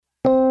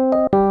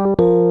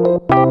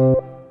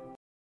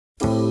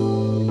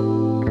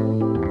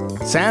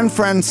San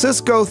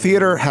Francisco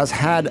theater has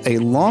had a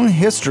long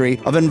history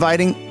of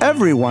inviting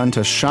everyone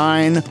to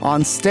shine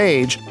on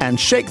stage and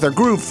shake their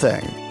groove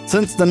thing.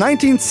 Since the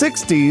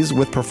 1960s,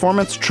 with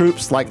performance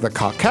troupes like the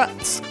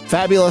Coquettes,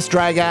 fabulous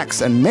drag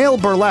acts, and male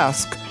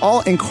burlesque, all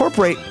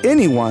incorporate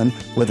anyone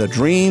with a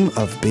dream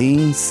of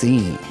being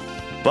seen.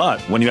 But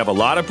when you have a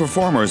lot of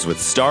performers with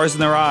stars in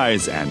their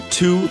eyes and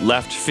 2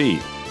 left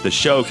feet, the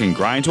show can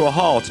grind to a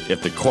halt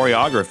if the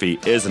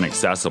choreography isn't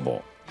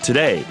accessible.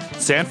 Today,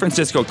 San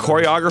Francisco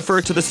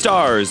choreographer to the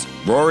stars,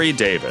 Rory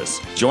Davis,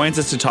 joins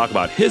us to talk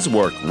about his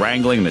work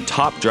wrangling the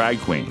top drag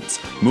queens,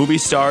 movie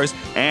stars,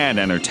 and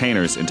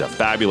entertainers into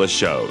fabulous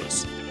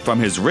shows. From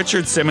his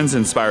Richard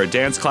Simmons-inspired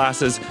dance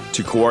classes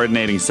to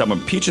coordinating some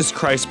of Peaches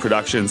Christ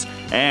productions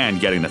and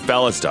getting the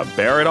fellas to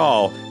bear it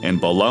all in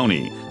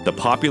Baloney, the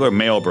popular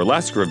male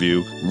burlesque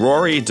review,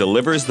 Rory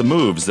delivers the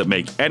moves that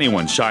make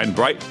anyone shine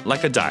bright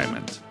like a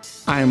diamond.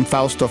 I'm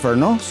Fausto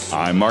Fernos.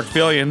 I'm Mark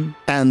Fillion.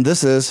 And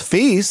this is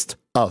Feast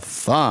of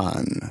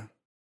Fun.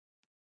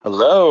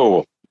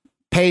 Hello.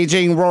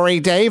 Paging Rory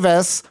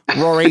Davis.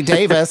 Rory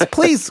Davis,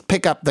 please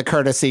pick up the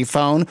courtesy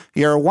phone.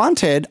 You're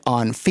wanted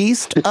on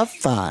Feast of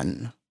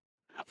Fun.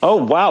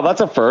 Oh, wow. That's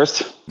a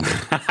first.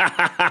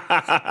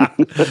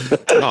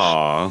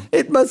 Aw.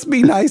 It must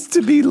be nice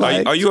to be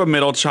liked. Are you a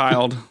middle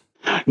child?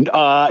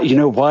 You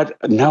know what?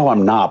 No,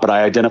 I'm not, but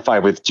I identify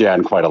with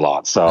Jen quite a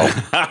lot, so.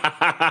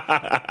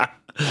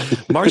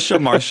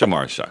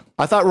 Marsha.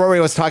 I thought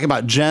Rory was talking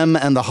about Jem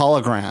and the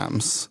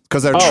holograms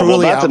because they're well,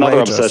 truly that's outrageous.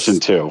 another obsession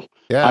too.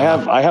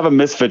 Yeah. I have a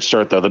Misfits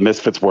shirt though. The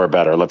Misfits were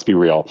better. Let's be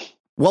real.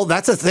 Well,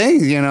 that's a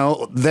thing, you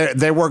know.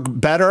 They work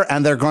better,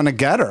 and they're going to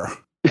get her.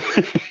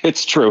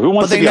 It's true. Who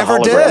wants But to be they a never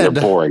hologram? did.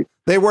 They're boring.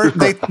 They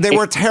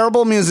were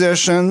terrible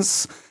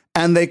musicians,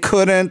 and they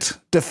couldn't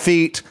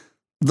defeat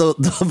the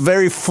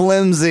very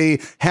flimsy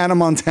Hannah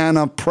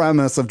Montana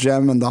premise of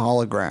Jem and the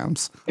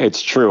holograms.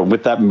 It's true.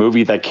 With that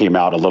movie that came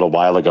out a little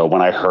while ago,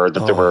 when I heard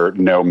that there were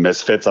no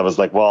Misfits, I was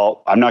like,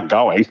 well, I'm not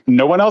going.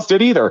 No one else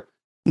did either.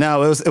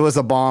 No, it was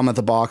a bomb at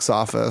the box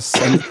office.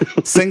 And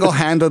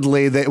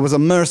single-handedly, it was a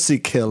mercy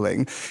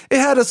killing. It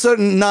had a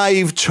certain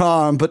naive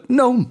charm, but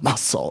no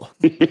muscle.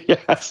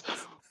 Yes.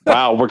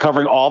 Wow, we're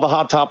covering all the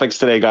hot topics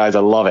today, guys. I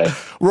love it.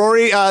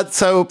 Rory,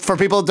 so for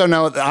people who don't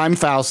know, I'm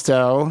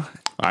Fausto.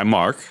 I'm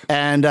Mark.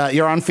 And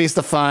you're on Feast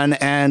of Fun.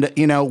 And,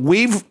 you know,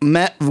 we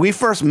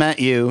first met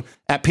you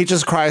at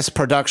Peaches Christ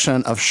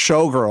production of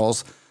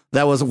Showgirls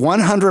that was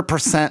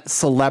 100%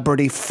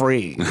 celebrity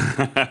free.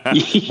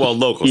 Well,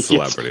 local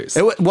celebrities.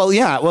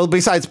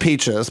 Besides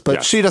Peaches, but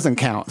Yes. she doesn't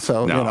count.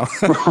 So, No. you know.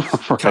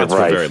 Counts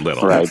for very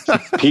little. Right.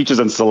 Peaches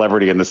and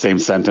celebrity in the same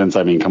sentence.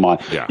 I mean, come on.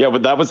 Yeah.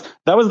 But that was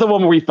the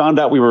one where we found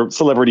out we were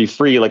celebrity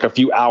free like a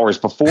few hours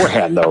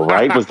beforehand, though,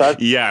 right? Was that?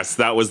 Yes,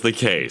 that was the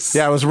case.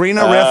 Yeah, it was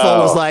Rena Riffle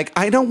was like,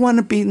 I don't want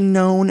to be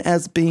known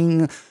as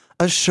being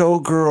a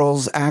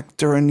Showgirls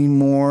actor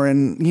anymore.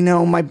 And, you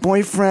know, my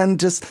boyfriend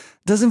just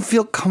doesn't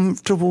feel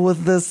comfortable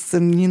with this.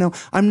 And, you know,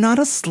 I'm not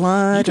a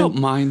slut. You don't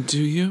mind,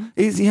 do you?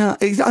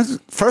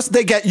 First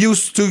they get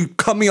used to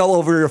coming all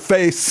over your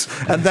face.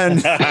 And then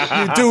you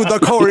do the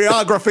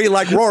choreography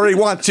like Rory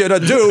wants you to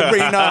do,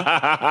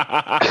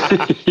 Rena.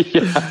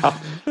 Yeah.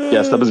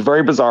 Yes, that was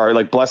very bizarre.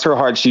 Like, bless her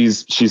heart,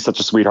 she's such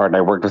a sweetheart, and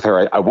I worked with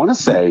her. I want to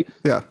say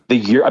the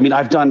year. I mean,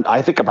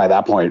 I think by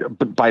that point,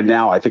 but by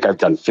now, I think I've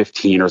done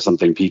 15 or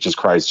something Peaches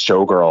Christ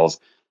Showgirls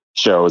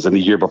shows. And the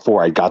year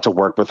before, I got to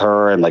work with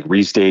her and like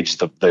restage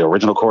the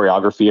original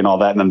choreography and all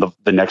that. And then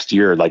the next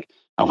year, like,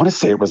 I want to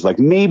say it was like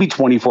maybe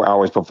 24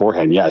 hours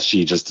beforehand. Yes,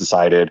 she just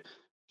decided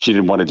she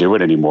didn't want to do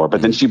it anymore.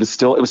 But then she was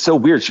still, it was so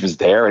weird. She was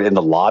there and in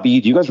the lobby.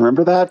 Do you guys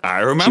remember that?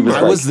 I remember.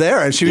 I was there.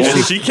 And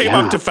she came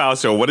up to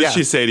Fausto. What did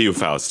she say to you,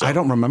 Fausto? I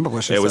don't remember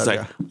what she said. It was like,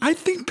 I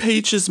think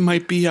Pages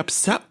might be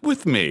upset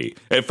with me.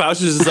 And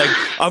Fausto's just like,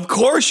 of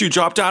course, you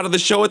dropped out of the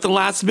show at the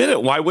last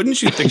minute. Why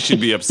wouldn't you think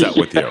she'd be upset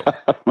with you?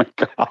 Oh my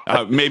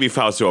God. Maybe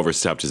Fausto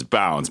overstepped his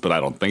bounds, but I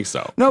don't think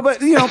so. No,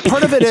 but, you know,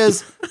 part of it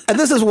is, and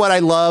this is what I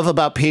love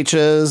about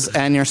Peaches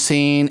and your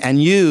scene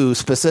and you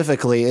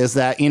specifically, is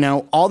that, you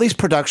know, all these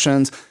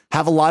productions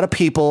have a lot of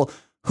people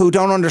who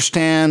don't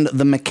understand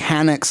the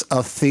mechanics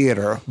of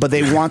theater, but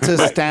they want to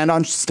stand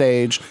on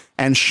stage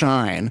and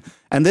shine.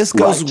 And this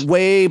goes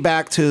way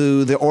back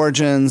to the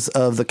origins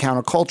of the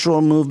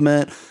countercultural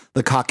movement,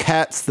 the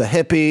Coquettes, the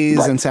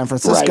hippies in San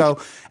Francisco.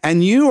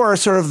 And you are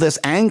sort of this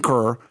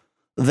anchor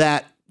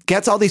that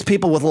gets all these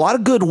people with a lot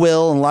of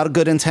goodwill and a lot of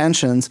good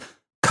intentions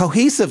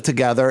cohesive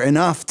together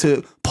enough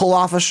to pull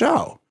off a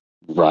show.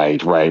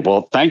 Right.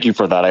 Well, thank you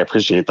for that. I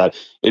appreciate that.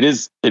 It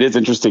is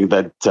interesting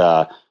that,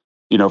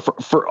 you know,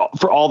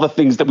 for all the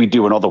things that we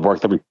do and all the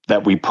work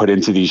that we put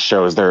into these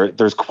shows,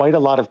 there's quite a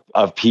lot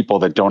of people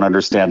that don't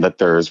understand that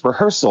there's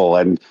rehearsal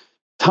and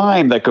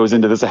time that goes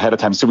into this ahead of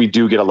time. So we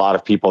do get a lot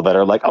of people that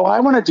are like, oh, I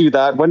want to do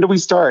that. When do we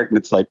start? And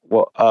it's like,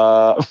 well,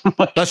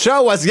 the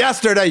show was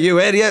yesterday, you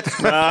idiot.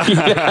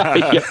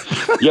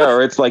 Yeah.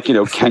 Or it's like, you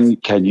know, can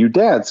you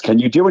dance? Can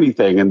you do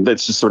anything? And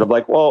it's just sort of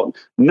like, well,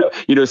 no,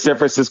 you know, San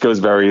Francisco is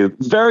very,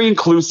 very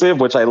inclusive,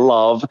 which I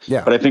love.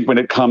 Yeah. But I think when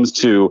it comes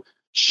to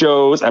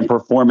shows and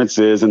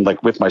performances, and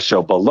like with my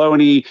show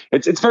Baloney,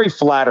 it's very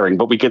flattering.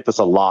 But we get this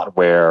a lot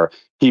where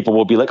people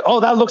will be like, "Oh,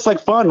 that looks like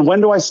fun.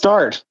 When do I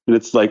start?" And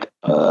it's like,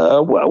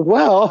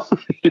 well,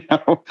 you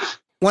know.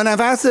 When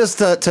I've asked this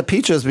to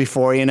Peaches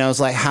before, you know,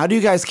 it's like, how do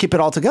you guys keep it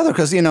all together?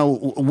 Because, you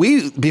know,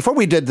 before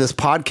we did this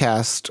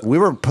podcast, we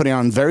were putting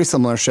on very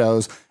similar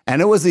shows,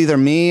 and it was either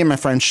me and my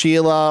friend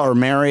Sheila or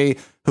Mary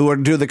who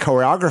would do the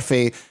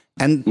choreography.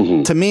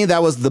 And to me,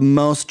 that was the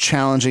most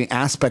challenging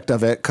aspect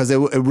of it, because it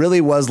really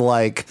was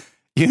like,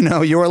 you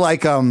know, you were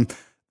like,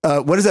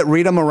 what is it,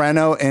 Rita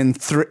Moreno in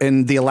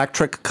The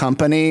Electric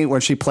Company,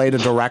 when she played a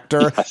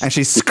director and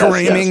she's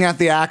screaming at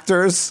the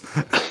actors.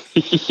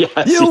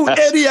 You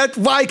idiot!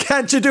 Why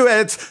can't you do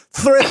it?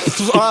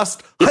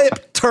 Thrust,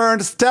 hip,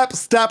 turn, step,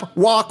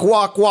 walk,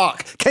 walk,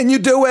 walk. Can you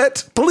do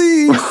it,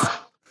 please?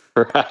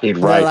 Right.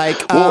 They're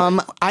like,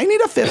 I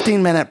need a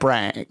 15-minute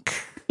break.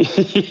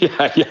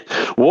 Yeah.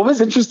 What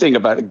was interesting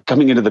about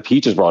coming into the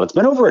Peaches world? It's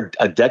been over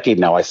a decade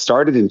now. I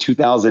started in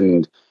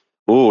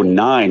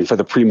 2009 for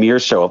the premiere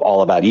show of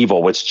All About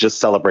Evil, which just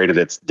celebrated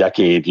its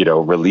decade,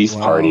 release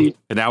party.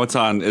 And now it's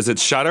on. Is it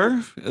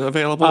Shudder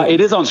available?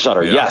 It is on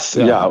Shudder. Yeah. Yes.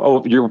 Yeah.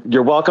 Oh,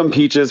 you're welcome,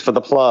 Peaches, for the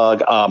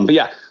plug. But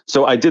yeah.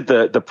 So I did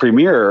the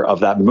premiere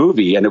of that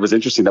movie, and it was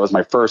interesting. That was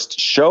my first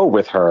show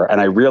with her, and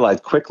I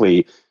realized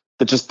quickly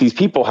that just these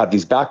people have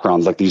these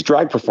backgrounds, like these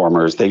drag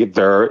performers.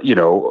 They're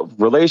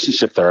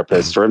relationship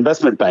therapists or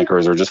investment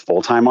bankers or just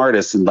full-time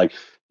artists, and like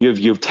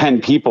you have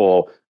 10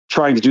 people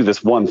trying to do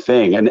this one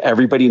thing, and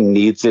everybody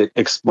needs it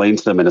explained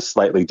to them in a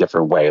slightly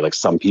different way. Like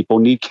some people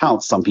need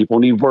counts, some people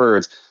need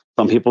words,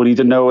 some people need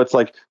to know it's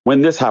like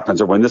when this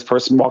happens or when this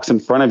person walks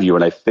in front of you.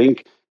 And I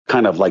think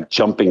kind of like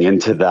jumping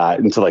into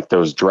like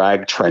those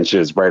drag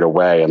trenches right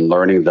away and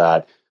learning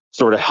that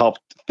sort of helped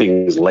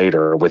things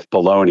later with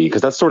Baloney,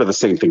 because that's sort of the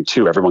same thing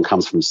too. Everyone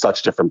comes from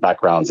such different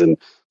backgrounds, and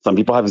some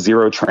people have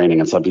zero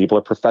training and some people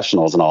are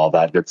professionals and all of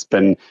that. It's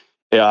been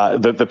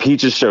the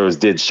Peaches shows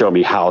did show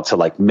me how to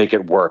like make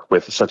it work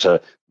with such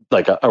a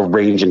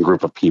ranging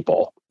group of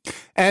people.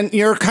 And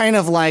you're kind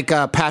of like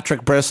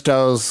Patrick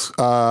Bristow's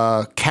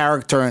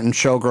character in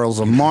Showgirls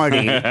of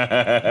Marty.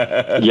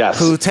 Yes.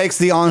 Who takes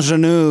the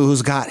ingenue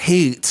who's got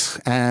heat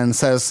and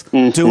says,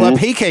 do a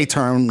PK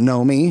term,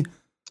 know me.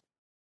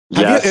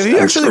 Yes, have you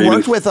actually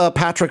worked with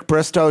Patrick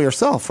Bristow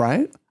yourself,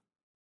 right?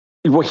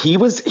 Well, he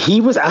was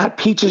at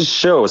Peaches'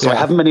 show, so I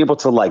haven't been able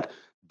to like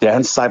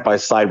dance side by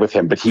side with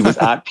him, but he was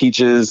at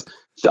Peaches,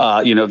 the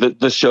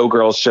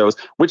Showgirls shows,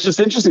 which is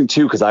interesting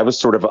too, because I was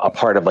sort of a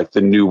part of like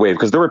the new wave,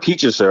 because there were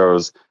Peaches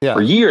shows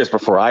for years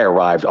before I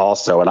arrived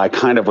also, and I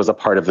kind of was a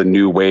part of the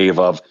new wave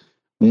of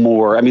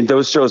more. I mean,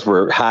 those shows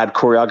had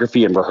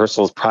choreography and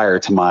rehearsals prior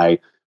to my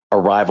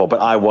arrival, but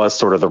I was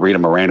sort of the Rita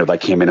Moreno that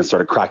came in and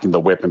started cracking the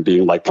whip and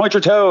being like, point your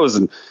toes.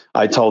 And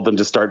I told them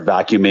to start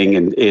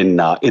vacuuming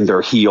in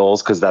their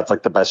heels, because that's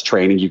like the best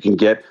training you can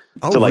get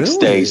to like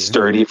stay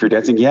sturdy if you're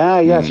dancing. Yeah.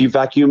 If you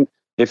vacuum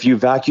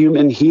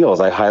in heels,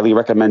 I highly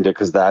recommend it,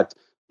 because that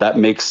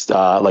makes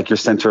like your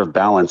center of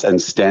balance and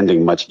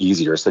standing much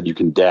easier so that you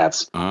can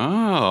dance. Oh,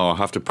 I'll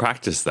have to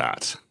practice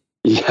that.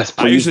 Yes,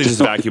 I usually just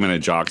vacuum in a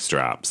jock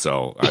strap,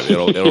 so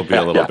it'll be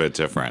a little bit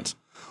different.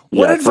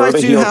 What advice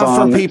do you have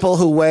for people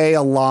who weigh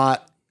a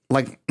lot?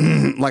 Like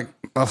I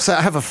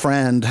have a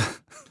friend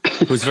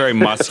who's very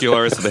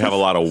muscular, so they have a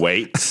lot of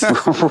weight.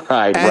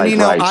 Right.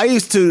 I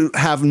used to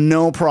have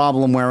no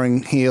problem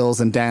wearing heels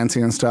and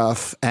dancing and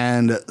stuff.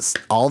 And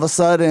all of a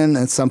sudden,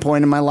 at some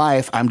point in my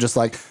life, I'm just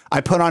like,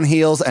 I put on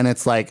heels and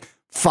it's like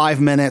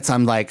 5 minutes.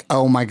 I'm like,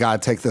 oh my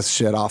God, take this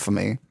shit off of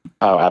me.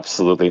 Oh,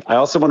 absolutely. I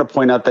also want to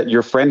point out that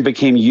your friend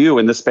became you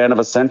in the span of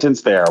a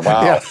sentence there.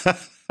 Wow. Yeah.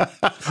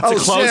 It's a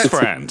close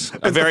friend,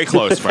 a very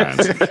close friend.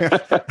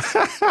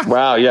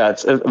 Wow, yeah,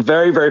 it's a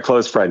very, very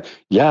close friend.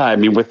 Yeah, I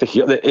mean, with the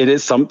heel, it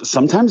is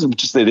sometimes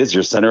it is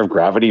your center of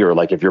gravity, or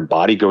like if your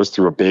body goes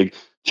through a big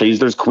change.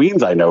 There's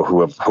queens I know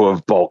who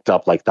have bulked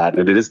up like that,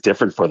 and it is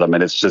different for them.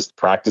 And it's just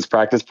practice,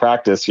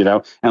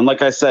 And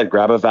like I said,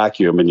 grab a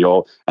vacuum,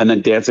 and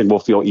then dancing will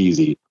feel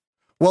easy.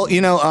 Well,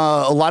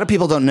 a lot of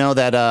people don't know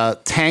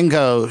that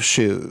tango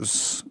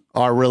shoes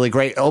are really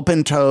great,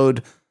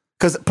 open-toed,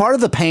 because part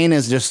of the pain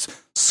is just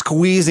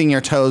squeezing your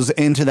toes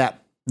into that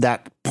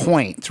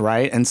point,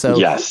 right? And so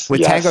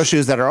with tango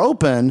shoes that are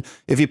open,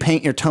 if you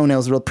paint your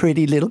toenails real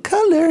pretty little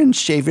color and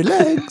shave your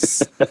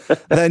legs,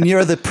 then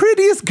you're the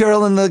prettiest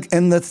girl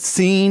in the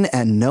scene,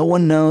 and no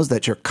one knows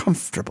that you're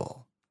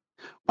comfortable.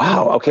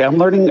 Wow. Okay, I'm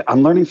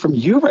learning from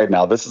you right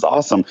now. This is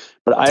awesome.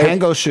 But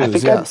tango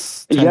shoes,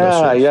 yes.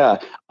 Yeah.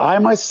 I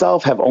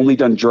myself have only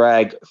done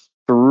drag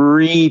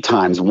 3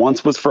 times.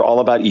 Once was for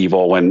All About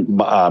Evil, when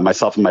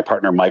myself and my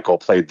partner Michael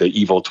played the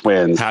evil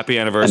twins. Happy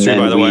anniversary,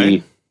 by the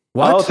way.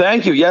 What? Oh,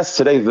 thank you. Yes,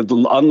 today, the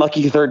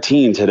unlucky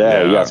 13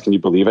 today. Yeah. Yes, can you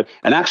believe it?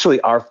 And actually,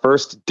 our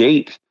first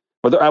date,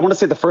 I want to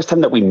say the first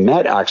time that we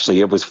met, actually,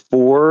 it was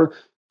for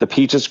the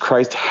Peaches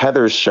Christ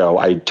Heathers show.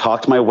 I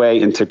talked my way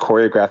into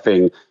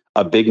choreographing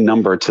a big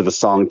number to the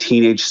song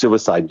Teenage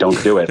Suicide,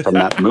 Don't Do It, from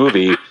that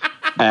movie.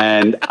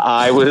 And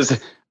I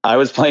was I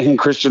was playing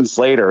Christian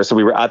Slater. So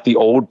we were at the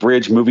Old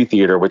Bridge movie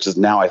theater, which is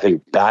now, I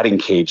think, batting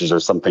cages or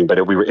something.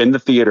 But we were in the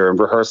theater in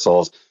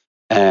rehearsals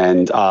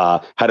and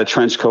had a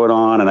trench coat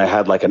on. And I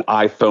had like an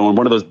iPhone,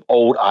 one of those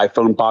old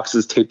iPhone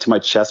boxes taped to my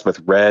chest with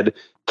red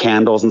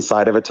candles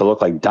inside of it to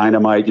look like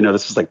dynamite. You know,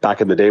 this was like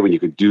back in the day when you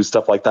could do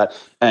stuff like that.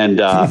 And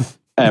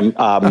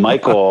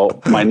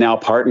Michael, my now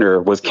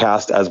partner, was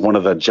cast as one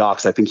of the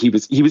jocks. I think he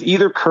was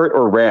either Kurt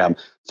or Ram.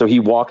 So he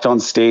walked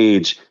on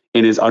stage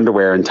in his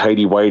underwear and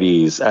tighty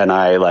whities, and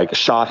I like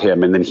shot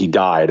him, and then he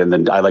died, and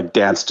then I like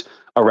danced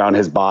around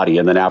his body,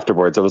 and then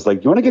afterwards I was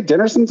like, "You want to get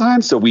dinner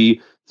sometime?" So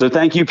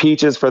thank you,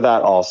 Peaches, for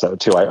that also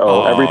too. I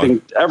owe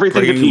everything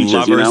to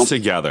Peaches. Lovers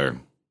together.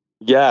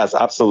 Yes,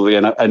 absolutely,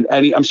 and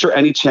I'm sure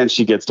any chance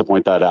she gets to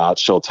point that out,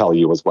 she'll tell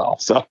you as well.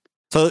 So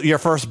your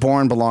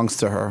firstborn belongs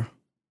to her.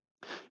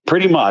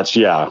 Pretty much,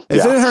 yeah.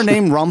 Isn't her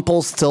name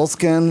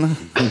Rumpelstiltskin?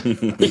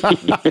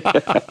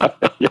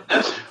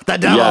 The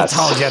devil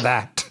told you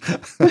that.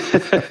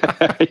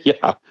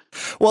 Yeah.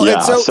 Well,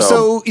 yeah,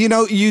 so you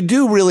know, you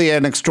do really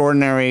an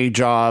extraordinary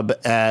job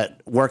at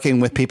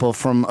working with people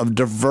from a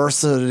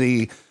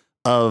diversity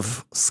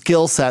of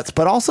skill sets,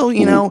 but also,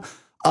 you know,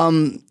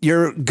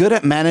 you're good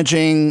at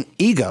managing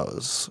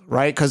egos,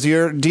 right? Because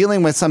you're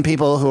dealing with some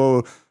people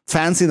who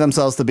fancy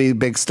themselves to be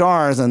big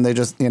stars, and they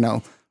just, you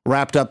know,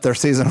 wrapped up their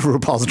season of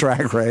RuPaul's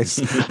Drag Race.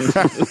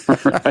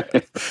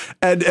 Right.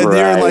 And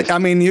you're like, I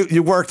mean,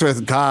 you worked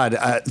with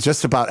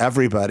just about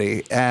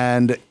everybody.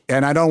 And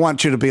I don't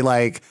want you to be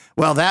like,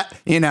 well, that,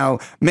 you know,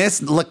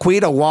 Miss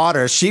Laquita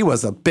Waters, she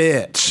was a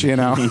bitch, you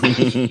know?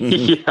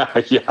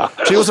 Yeah.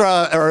 She was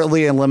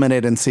early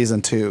eliminated in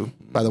season 2.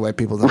 By the way,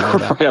 people don't know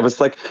that. I was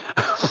like,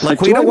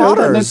 Laquita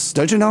Waters.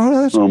 Don't you know who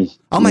that is?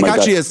 Oh my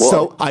God, she is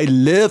so, I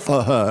live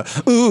for her.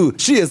 Ooh,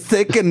 she is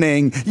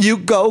sickening. You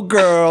go,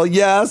 girl.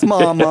 Yes,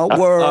 mama.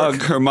 Work.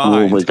 Ugh, her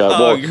mind. Oh my God.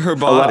 Ugh, her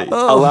body.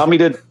 Allow me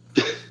to.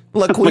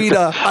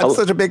 Laquita, I'm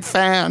such a big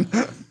fan.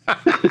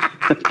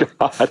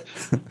 God.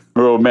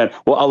 Oh man.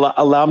 Well,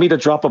 allow me to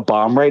drop a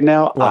bomb right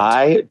now.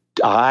 What?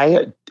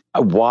 I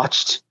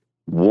watched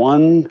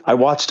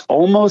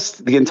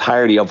almost the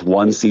entirety of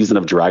one season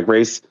of Drag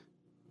Race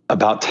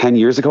about 10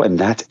 years ago, and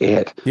that's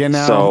it. You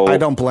know, so, I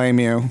don't blame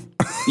you.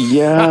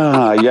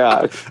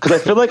 Yeah. Because I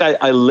feel like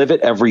I live it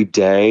every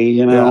day,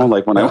 you know,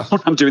 like when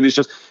I'm doing these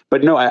shows.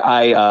 But no,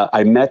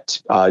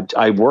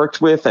 I worked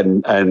with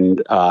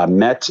and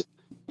met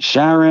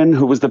Sharon,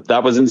 who was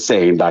that was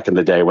insane back in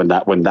the day when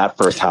that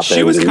first happened.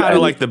 She was kind of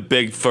like the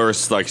big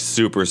first like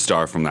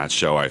superstar from that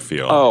show, I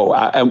feel.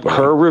 And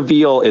her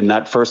reveal in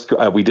that first,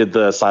 we did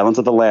the Silence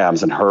of the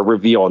Lambs, and her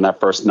reveal in that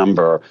first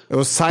number. It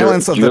was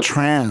Silence of the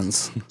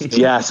Trans.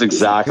 Yes,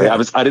 exactly. I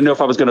didn't know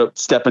if I was going to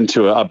step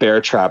into a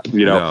bear trap,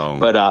 you know,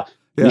 but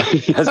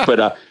yes,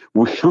 but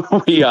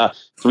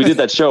we did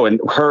that show,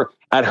 and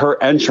at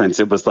her entrance,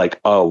 it was like,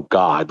 oh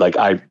God, like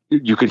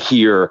you could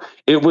hear,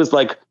 it was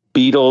like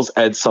Beatles,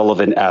 Ed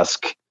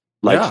Sullivan-esque,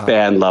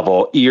 fan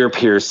level, ear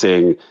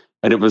piercing.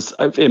 And it was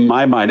in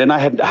my mind, and I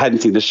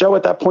hadn't seen the show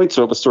at that point.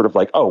 So it was sort of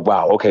like, oh,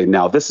 wow. Okay.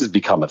 Now this has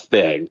become a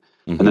thing.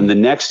 Mm-hmm. And then the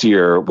next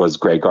year was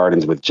Grey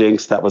Gardens with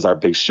Jinx. That was our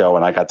big show.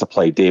 And I got to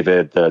play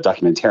David, the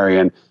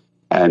documentarian.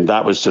 And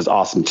that was just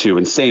awesome too.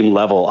 And same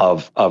level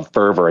of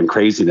fervor and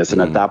craziness.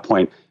 And at that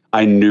point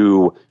I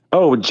knew,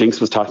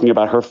 Jinx was talking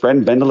about her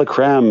friend, Ben de la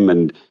Creme,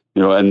 and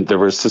you know, and there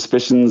were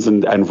suspicions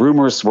and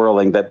rumors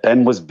swirling that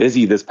Ben was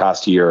busy this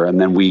past year. And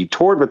then we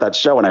toured with that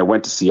show, and I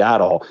went to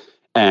Seattle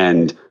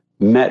and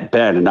met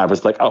Ben, and I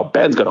was like, oh,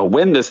 Ben's going to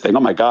win this thing. Oh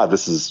my God,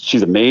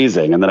 she's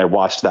amazing. And then I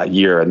watched that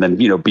year, and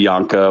then, you know,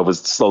 Bianca was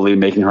slowly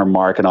making her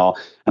mark and all.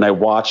 And I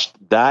watched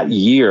that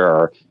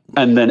year.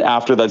 And then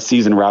after that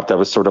season wrapped, I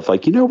was sort of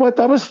like, you know what?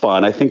 That was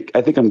fun. I think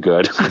I'm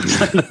good.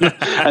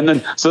 And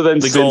then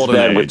since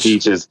then with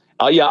Peaches,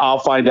 I'll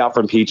find out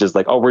from Peaches,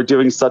 like, oh, we're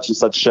doing such and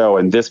such show,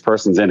 and this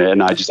person's in it.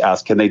 And I just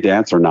ask, can they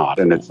dance or not?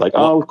 And it's like,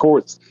 of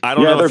course. I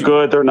don't know. They're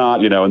good. They're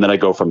not, you know, and then I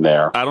go from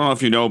there. I don't know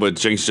if you know, but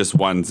Jinx just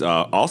won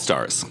All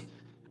Stars.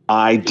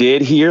 I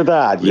did hear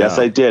that. Yes,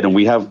 I did. And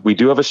we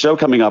do have a show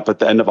coming up at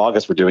the end of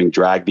August. We're doing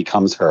Drag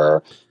Becomes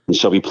Her, and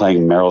she'll be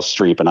playing Meryl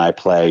Streep, and I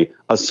play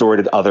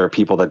assorted other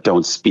people that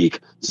don't speak.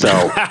 So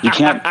you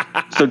can't,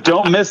 so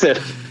don't miss it.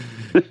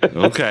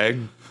 Okay.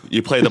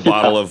 You play the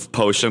bottle of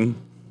potion?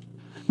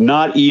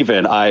 Not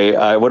even.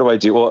 What do I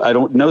do? Well, I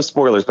don't know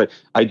spoilers, but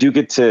I do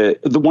get to,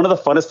 one of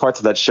the funnest parts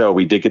of that show,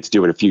 we did get to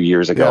do it a few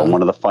years ago. Yeah.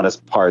 One of the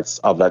funnest parts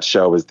of that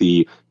show is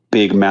the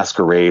big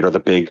masquerade or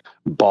the big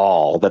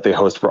ball that they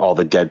host where all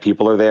the dead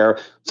people are there.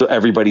 So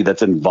everybody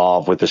that's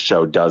involved with the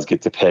show does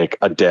get to pick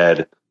a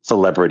dead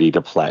celebrity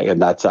to play.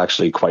 And that's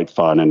actually quite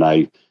fun. And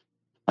I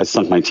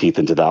sunk my teeth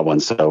into that one.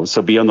 So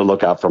be on the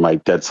lookout for my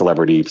dead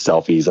celebrity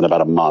selfies in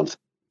about a month.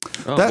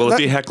 Oh, will it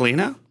be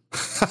Heclina?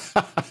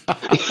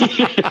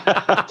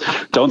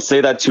 Don't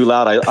say that too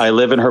loud. I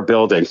live in her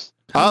building.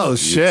 Oh,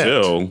 shit.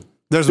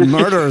 There's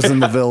murders in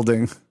the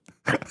building.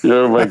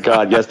 Oh my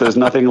God! Yes, there's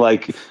nothing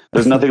like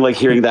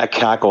hearing that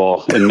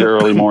cackle in the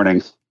early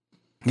morning.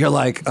 You're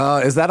like,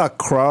 is that a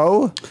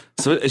crow?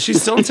 So is she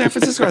still in San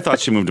Francisco? I thought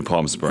she moved to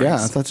Palm Springs.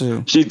 Yeah, I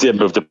thought she did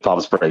move to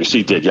Palm Springs.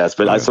 She did, yes.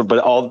 But but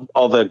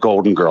all the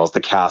Golden Girls, the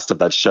cast of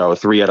that show,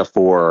 3 out of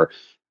 4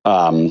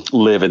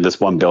 live in this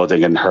one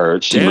building, and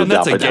she moved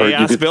out. That's a gay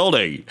ass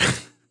building.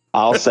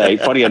 I'll say,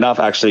 funny enough,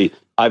 actually,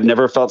 I've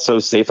never felt so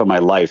safe in my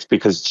life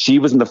because she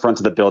was in the front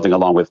of the building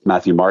along with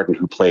Matthew Martin,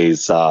 who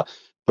plays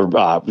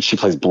she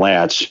plays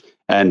Blanche.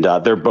 And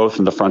they're both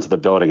in the front of the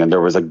building. And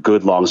there was a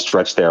good long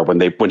stretch there when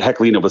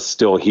Heckelina was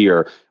still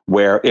here,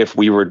 where if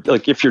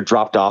you're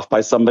dropped off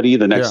by somebody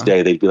the next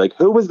day, they'd be like,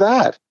 who was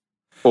that?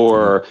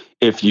 Or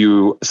if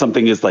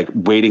something is like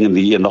waiting in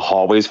the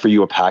hallways for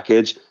you, a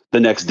package, the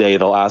next day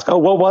they'll ask, oh,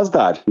 what was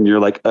that? And you're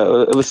like,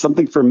 it was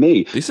something for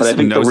me. These are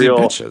some nosy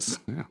bitches.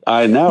 Yeah.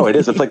 I know it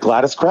is. It's like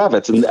Gladys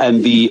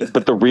Kravitz.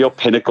 But the real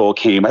pinnacle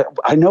came.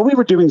 I know we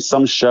were doing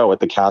some show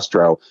at the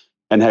Castro,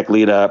 and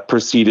Heckelina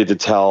proceeded to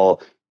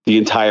tell the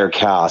entire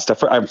cast.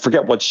 I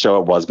forget what show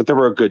it was, but there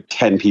were a good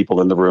 10 people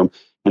in the room.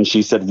 And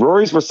she said,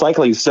 Rory's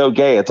recycling so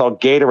gay. It's all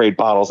Gatorade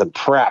bottles and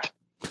prep.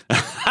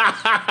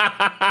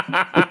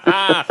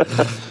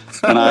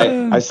 And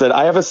I said,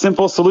 I have a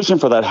simple solution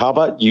for that. How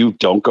about you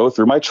don't go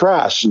through my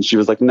trash? And she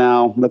was like,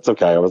 no, that's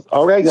okay. I was,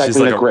 all right, she's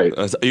like great.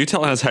 Are you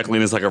telling us Heckelina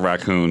is like a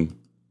raccoon?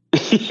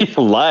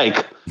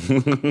 Like.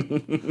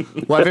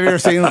 Well, have you ever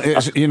seen,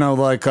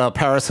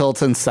 Paris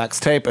Hilton's sex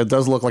tape? It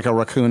does look like a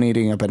raccoon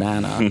eating a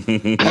banana. And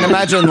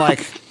imagine,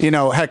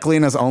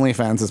 Heckelina's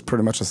OnlyFans is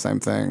pretty much the same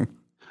thing.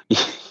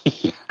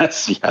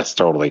 Yes,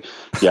 totally.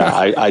 Yeah,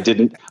 I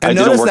didn't. And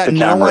I notice didn't work that the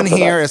no one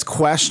here that. is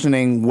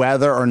questioning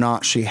whether or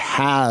not she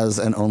has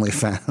an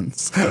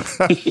OnlyFans.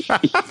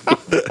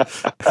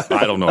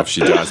 I don't know if she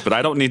does, but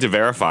I don't need to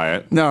verify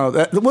it.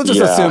 No, we'll just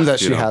assume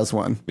that she has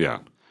one. Yeah.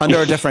 Under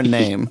a different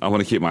name. I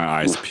want to keep my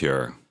eyes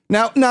pure.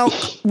 Now,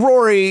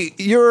 Rory,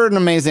 you're an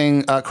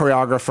amazing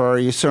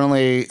choreographer. You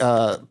certainly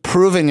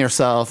proven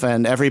yourself,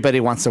 and everybody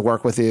wants to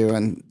work with you,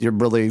 and you're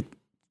really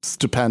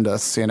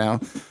stupendous.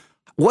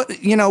 What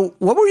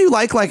were you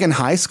like in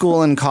high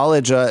school and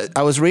college?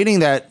 I was reading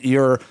that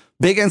your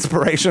big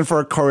inspiration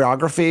for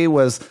choreography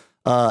was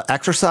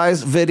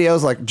exercise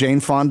videos like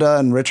Jane Fonda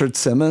and Richard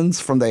Simmons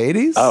from the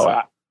 80s.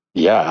 Oh,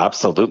 yeah,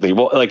 absolutely.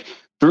 Well,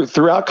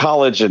 throughout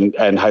college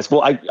and high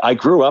school, I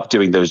grew up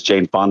doing those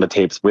Jane Fonda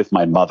tapes with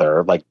my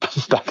mother, like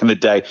back in the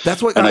day.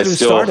 That's what got you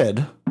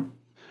started.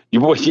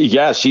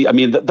 Yeah,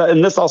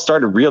 and this all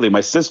started really.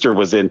 My sister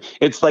was in.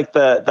 It's like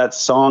that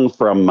song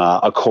from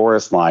a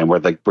chorus line where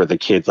the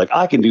kid's like,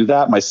 I can do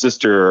that. My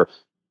sister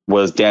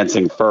was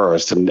dancing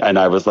first, and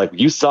I was like,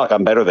 you suck.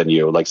 I'm better than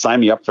you. Like, sign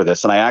me up for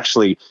this.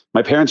 And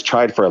my parents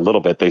tried for a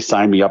little bit. They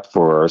signed me up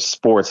for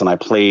sports, and I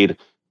played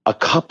a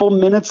couple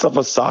minutes of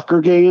a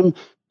soccer game.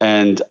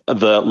 And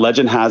the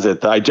legend has it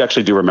that I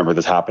actually do remember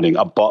this happening.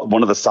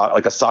 A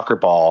soccer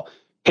ball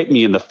hit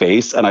me in the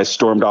face, and I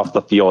stormed off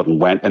the field and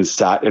went and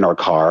sat in our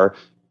car.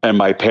 And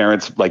my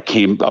parents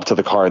came up to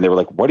the car and they were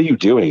like, what are you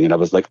doing? And I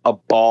was like, a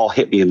ball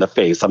hit me in the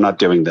face. I'm not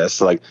doing this.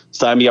 So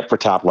sign me up for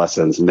tap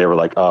lessons. And they were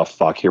like, oh,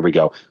 fuck, here we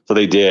go. So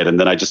they did. And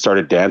then I just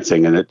started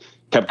dancing, and it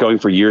kept going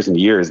for years and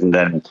years. And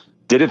then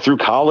did it through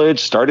college,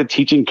 started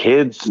teaching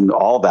kids and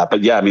all that.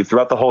 But yeah,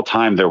 throughout the whole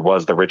time, there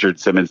was the Richard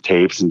Simmons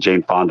tapes and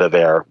Jane Fonda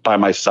there by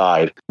my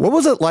side. What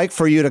was it like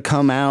for you to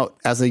come out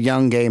as a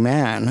young gay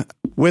man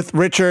with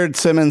Richard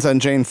Simmons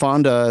and Jane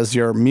Fonda as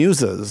your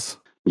muses?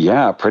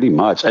 Yeah, pretty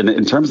much. And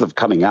in terms of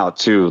coming out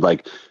too,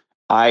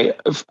 I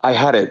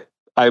had it.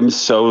 I'm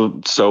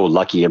so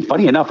lucky. And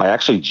funny enough, I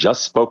actually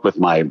just spoke with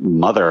my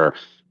mother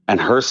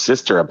and her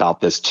sister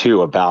about this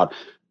too, about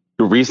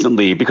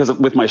recently, because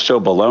with my show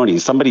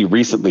Baloney, somebody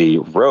recently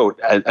wrote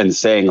and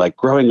saying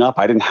growing up,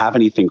 I didn't have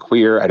anything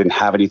queer. I didn't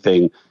have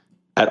anything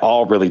at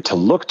all really to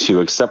look to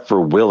except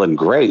for Will and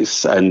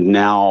Grace. And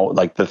now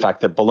the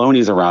fact that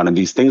Baloney's around and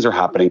these things are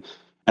happening.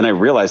 And I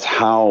realized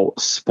how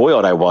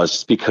spoiled I was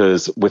just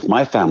because with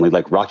my family,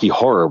 Rocky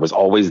Horror was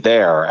always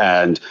there.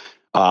 And,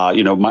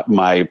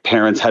 my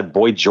parents had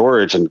Boy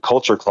George and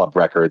Culture Club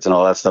records and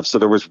all that stuff. So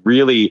there was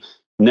really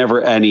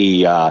never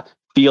any,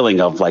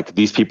 feeling of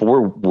these people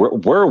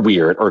were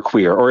weird or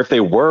queer, or if they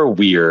were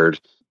weird,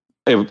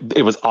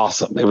 it was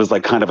awesome. It was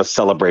kind of a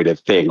celebrated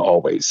thing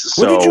always.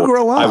 So where did you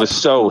grow up?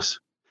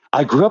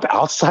 I grew up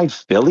outside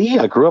Philly.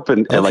 I grew up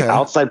in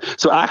outside.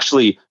 So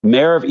actually,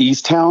 Mayor of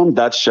Easttown,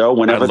 that show,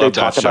 whenever they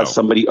talk about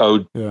somebody,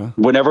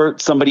 whenever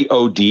somebody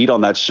OD'd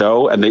on that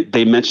show and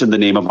they mentioned the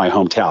name of my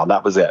hometown,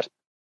 that was it.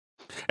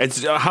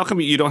 It's how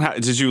come you don't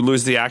have? Did you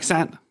lose the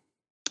accent?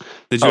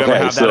 Did you ever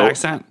have that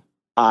accent?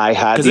 I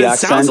had the accent.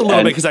 Because it sounds a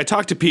little bit, because I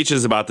talked to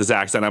Peaches about this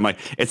accent. I'm like,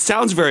 it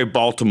sounds very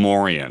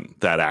Baltimorean,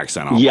 that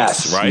accent almost,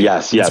 yes, right?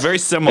 Yes. It's very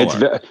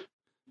similar.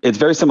 It's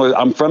very similar.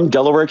 I'm from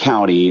Delaware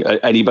County.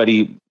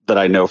 Anybody that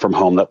I know from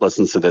home that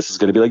listens to this is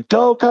going to be like,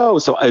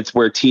 Delco. So it's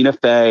where Tina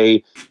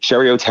Fey,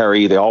 Sherry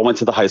O'Terry, they all went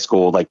to the high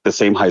school, the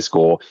same high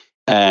school.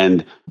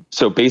 And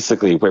so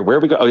basically, where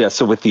we go? Oh, yeah.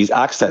 So with these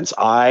accents,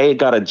 I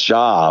got a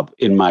job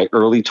in my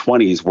early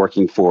 20s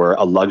working for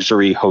a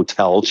luxury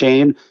hotel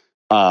chain.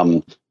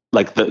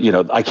 like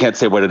I can't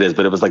say what it is,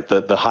 but it was like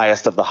the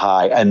highest of the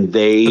high, and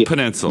the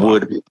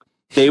peninsula.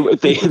 They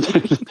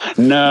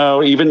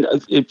no, even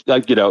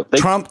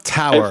Trump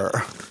Tower.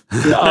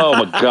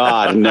 Oh my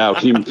God, no!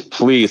 Can you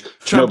please?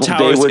 Trump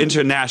Towers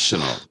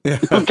International. Yeah.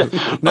 Okay.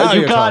 Now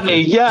you got me.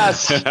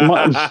 Yes,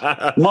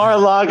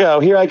 Mar-a-Lago,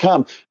 here I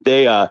come.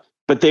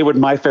 But they would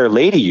My Fair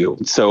Lady you.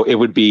 So it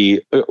would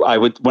be.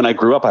 When I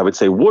grew up, I would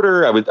say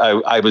water.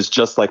 I was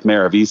just like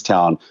Mayor of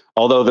Easttown.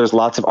 Although there's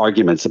lots of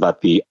arguments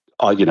about the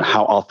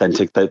how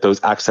authentic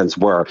those accents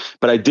were.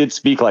 But I did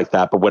speak like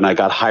that. But when I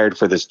got hired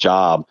for this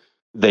job,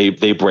 they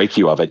break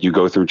you of it. You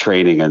go through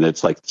training, and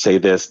it's like, say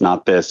this,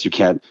 not this. You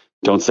can't.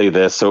 Don't say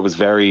this. So it was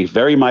very,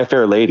 very My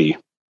Fair Lady.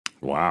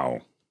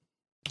 Wow.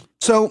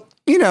 So,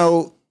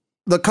 the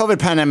COVID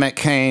pandemic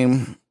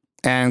came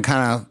and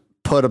kind of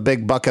put a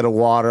big bucket of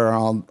water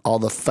on all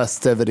the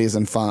festivities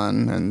and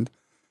fun. And,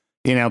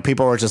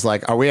 people were just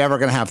like, are we ever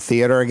going to have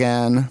theater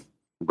again?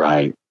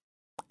 Right.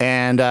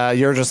 And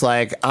you're just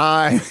like,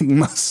 I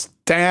must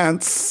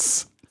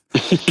dance.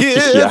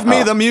 Give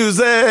me the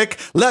music.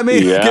 Give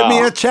me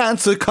a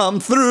chance to come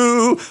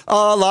through.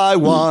 All I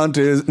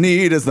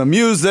need is the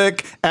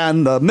music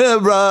and the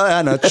mirror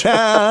and a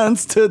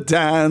chance to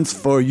dance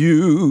for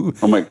you.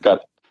 Oh my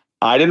God.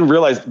 I didn't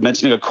realize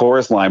mentioning a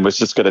chorus line was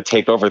just going to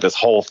take over this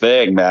whole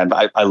thing, man.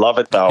 I love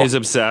it though. He's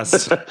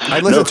obsessed. I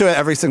listen to it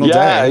every single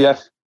day. Yeah.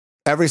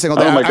 Every single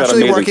day. Oh my I'm God,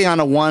 actually amazing. working on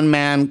a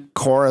one-man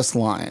chorus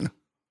line.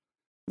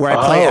 Where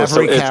I play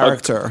every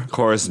character.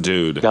 Chorus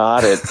dude.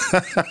 Got it.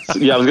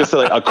 Yeah, I was going to say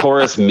like a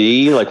chorus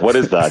me. Like, what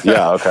is that?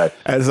 Yeah, okay.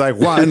 It's like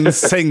one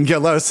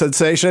singular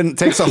sensation.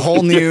 Takes a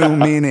whole new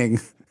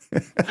meaning.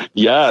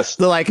 Yes.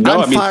 They're like,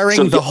 I'm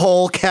firing the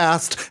whole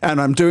cast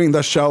and I'm doing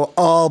the show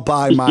all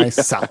by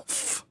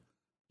myself.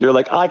 You're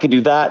like, I could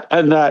do that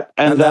and that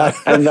and that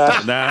and that.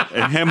 And that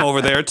and him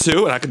over there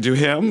too. And I could do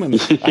him. And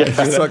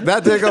Look,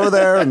 that dick over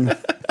there. And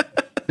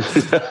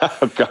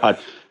oh, God.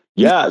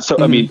 Yeah. So,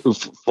 I mean,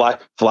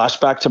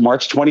 flashback to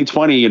March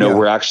 2020,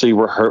 we're actually,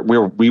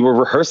 we were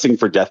rehearsing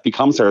for Death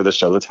Becomes Her, the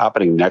show that's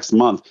happening next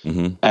month.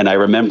 Mm-hmm. And I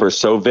remember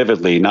so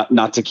vividly,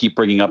 not to keep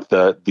bringing up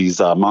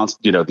these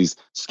these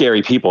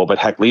scary people, but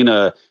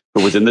Heklina,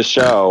 who was in the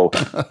show,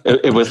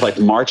 it was like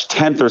March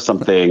 10th or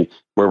something.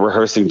 We're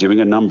rehearsing,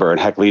 doing a number,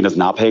 and Heklina's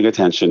not paying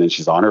attention, and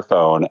she's on her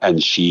phone,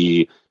 and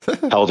she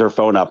held her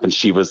phone up, and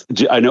she was,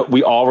 I know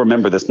we all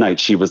remember this night.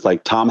 She was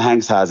like, Tom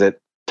Hanks has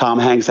it. Tom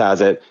Hanks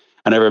has it.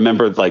 And I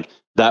remember like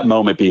that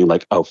moment being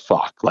like, oh,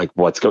 fuck, like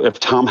if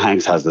Tom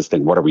Hanks has this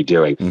thing, what are we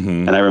doing?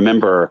 Mm-hmm. And I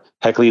remember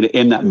Heklina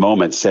in that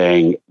moment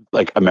saying,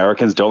 like,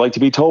 Americans don't like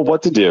to be told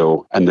what to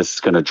do. And this is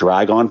going to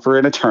drag on for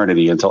an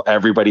eternity until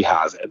everybody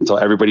has it, until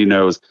everybody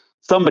knows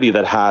somebody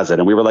that has it.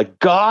 And we were like,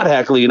 God,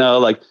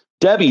 Heklina, like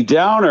Debbie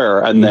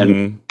Downer. And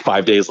then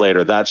 5 days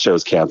later, that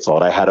show's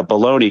canceled. I had a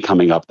Bologna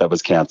coming up that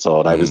was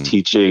canceled. I was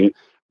teaching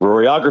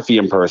Roryography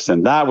in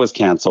person. That was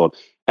canceled.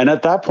 And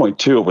at that point,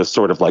 too, it was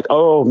sort of like,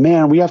 oh,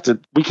 man, we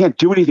can't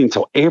do anything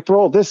till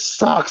April. This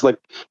sucks. Like,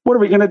 what are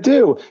we going to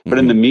do? But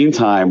in the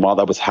meantime, while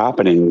that was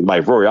happening,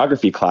 my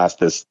Roryography class,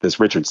 this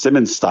Richard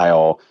Simmons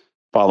style,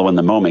 following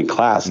the moment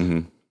class,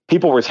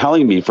 people were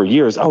telling me for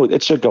years, oh,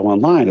 it should go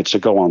online. It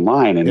should go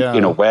online. And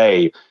in a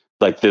way,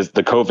 like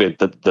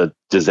the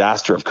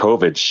disaster of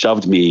COVID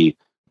shoved me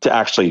to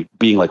actually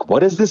being like,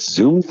 what is this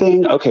Zoom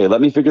thing? Okay,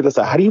 let me figure this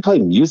out. How do you play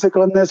music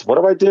on this? What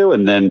do I do?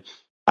 And then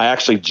I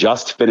actually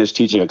just finished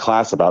teaching a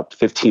class about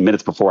 15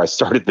 minutes before I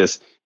started this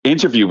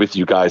interview with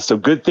you guys. So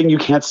good thing you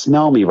can't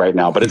smell me right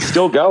now, but it's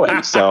still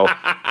going. So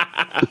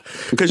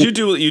because you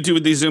do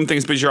these Zoom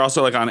things, but you're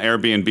also like on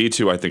Airbnb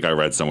too. I think I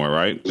read somewhere,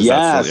 right?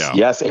 Yes,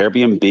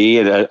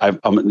 Airbnb.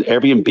 And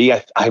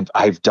Airbnb.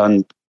 I've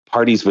done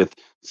parties with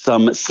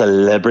some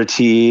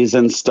celebrities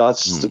and stuff.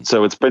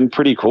 So it's been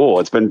pretty cool.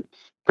 It's been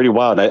pretty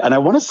wild. And I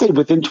want to say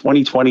within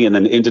 2020 and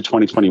then into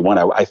 2021,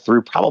 I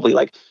threw probably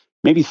like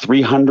maybe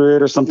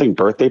 300 or something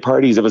birthday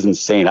parties. It was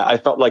insane. I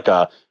felt like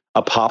a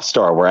pop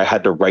star where I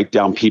had to write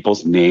down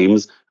people's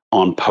names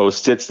on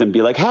Post-its and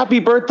be like, happy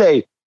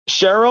birthday,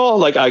 Cheryl.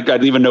 Like I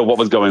didn't even know what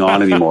was going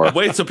on anymore.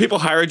 Wait, so people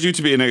hired you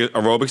to be an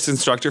aerobics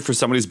instructor for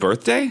somebody's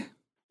birthday?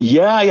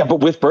 Yeah. But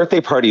with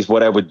birthday parties,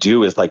 what I would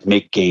do is like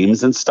make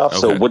games and stuff.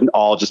 Okay. So it wouldn't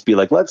all just be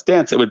like, let's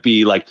dance. It would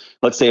be like,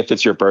 let's say if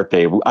it's your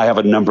birthday, I have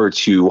a number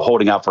 2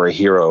 Holding Out for a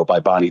Hero by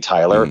Bonnie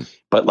Tyler.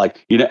 But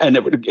like, and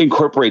it would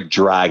incorporate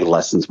drag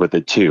lessons with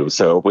it too.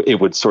 So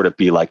it would sort of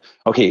be like,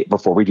 okay,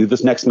 before we do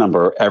this next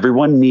number,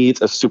 everyone needs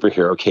a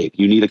superhero cape.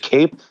 You need a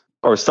cape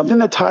or something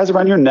that ties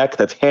around your neck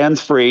that's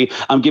hands-free.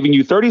 I'm giving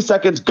you 30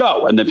 seconds,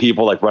 go. And then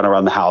people like run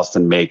around the house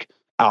and make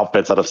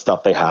outfits out of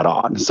stuff they had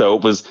on. So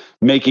it was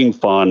making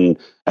fun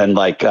and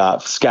like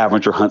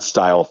scavenger hunt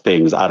style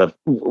things out of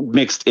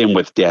mixed in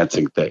with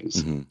dancing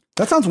things.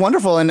 That sounds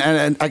wonderful. And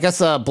I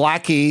guess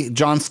Blackie,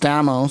 John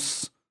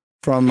Stamos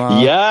from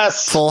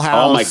Full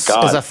House oh my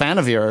God. is a fan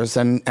of yours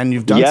and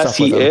you've done yes, stuff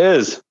with him.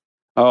 Yes, he is.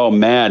 Oh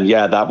man.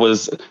 Yeah, that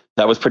was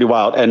pretty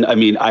wild. And I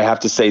mean, I have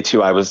to say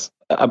too, I was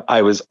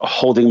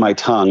holding my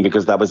tongue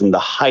because that was in the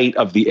height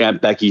of the Aunt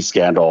Becky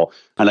scandal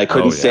and I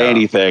couldn't say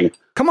anything.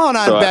 Come on,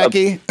 Aunt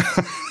Becky.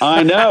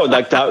 I know,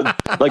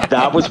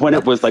 that was when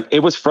it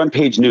was front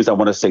page news. I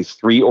want to say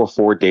 3 or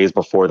 4 days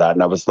before that,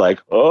 and I was like,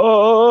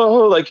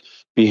 oh, like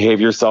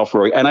behave yourself,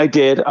 Rory. And I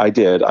did. What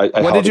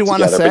did you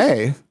want to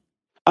say?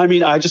 I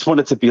mean, I just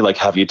wanted to be like,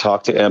 have you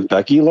talked to Aunt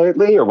Becky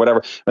lately or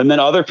whatever? And then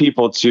other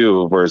people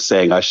too were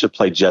saying I should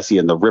play Jesse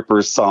and the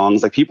Rippers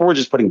songs. Like people were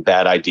just putting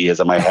bad ideas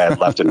in my head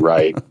left and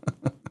right.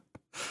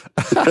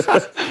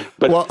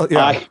 But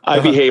I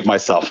behave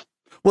myself.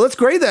 Well, it's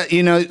great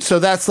that, so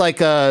that's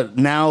like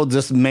now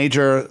just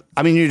major.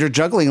 I mean, you're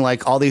juggling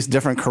like all these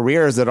different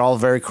careers that are all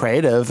very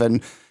creative.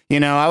 And,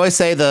 I always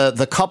say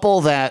the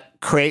couple that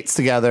creates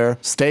together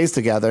stays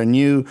together, and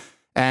you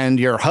and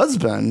your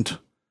husband,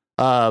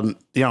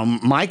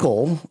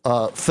 Michael,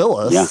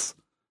 Phyllis,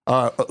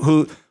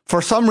 who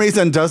for some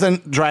reason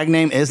drag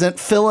name isn't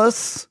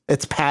Phyllis.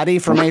 It's Patty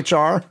from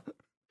HR.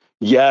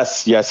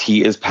 Yes.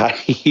 He is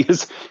Patty.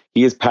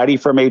 He is Patty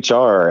from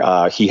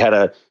HR. He had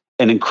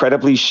an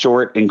incredibly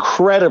short,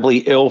 incredibly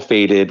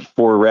ill-fated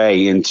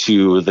foray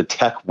into the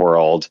tech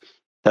world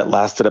that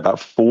lasted about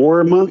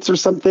 4 months or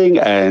something.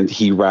 And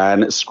he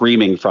ran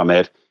screaming from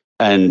it.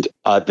 And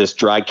this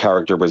drag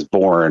character was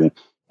born.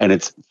 And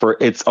it's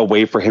a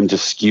way for him to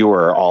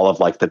skewer all of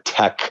like the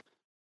tech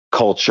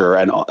culture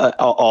and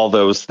all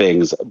those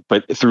things,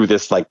 but through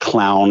this like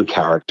clown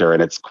character.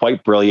 And it's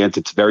quite brilliant.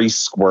 It's very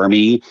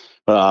squirmy.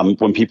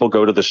 When people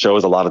go to the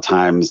shows, a lot of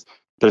times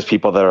there's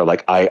people that are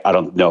like, I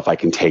don't know if I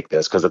can take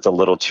this because it's a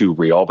little too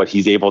real, but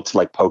he's able to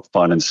like poke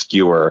fun and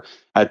skewer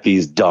at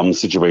these dumb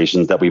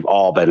situations that we've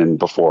all been in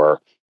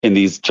before in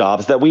these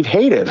jobs that we've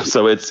hated.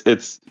 So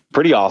it's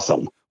pretty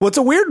awesome. Well, it's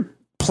a weird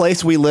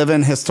place we live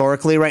in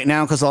historically right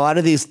now, because a lot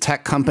of these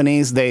tech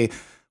companies, they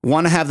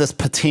want to have this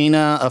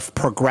patina of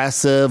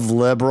progressive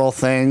liberal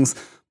things,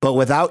 but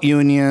without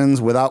unions,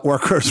 without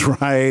workers'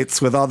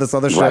 rights, with all this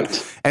other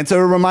shit. And so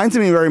it reminds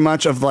me very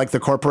much of like the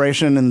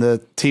corporation in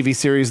the TV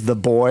series The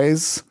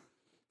Boys.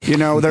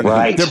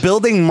 They're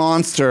building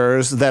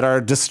monsters that are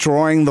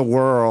destroying the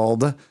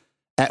world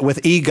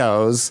with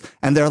egos,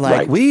 and they're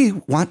like, we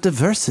want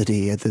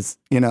diversity at this,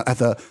 at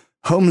the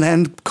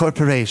Homeland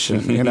Corporation,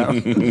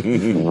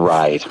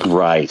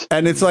 Right.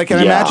 And it's like,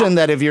 and imagine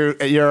that if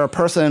you're a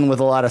person with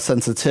a lot of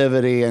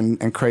sensitivity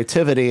and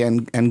creativity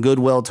and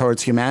goodwill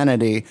towards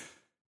humanity,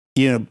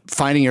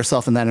 finding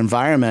yourself in that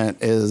environment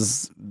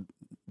is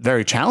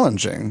very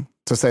challenging,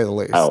 to say the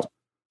least. Oh,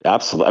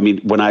 absolutely. I mean,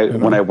 when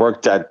I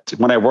worked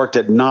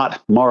at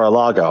not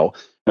Mar-a-Lago,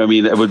 I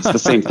mean, it was the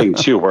same thing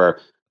too,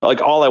 where like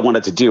all I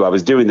wanted to do, I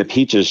was doing the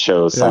Peaches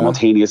shows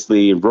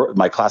simultaneously.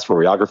 My class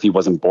choreography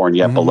wasn't born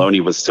yet. Bologna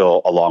was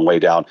still a long way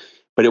down,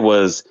 but it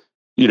was,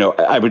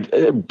 I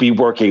would be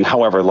working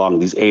however long,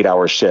 these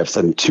 8-hour shifts,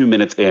 and 2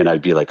 minutes in,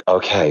 I'd be like,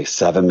 okay,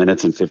 7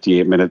 minutes and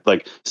 58 minutes,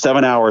 like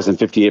 7 hours and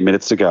 58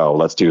 minutes to go.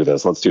 Let's do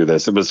this.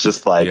 It was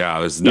just like,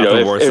 there's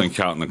nothing worse than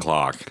counting the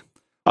clock.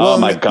 Oh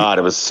my God,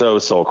 it was so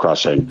soul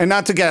crushing. And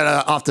not to get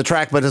off the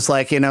track, but it's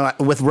like,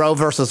 with Roe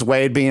versus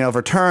Wade being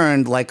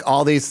overturned, like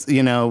all these,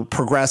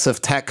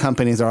 progressive tech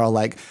companies are all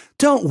like,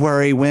 don't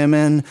worry,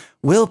 women,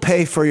 we'll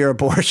pay for your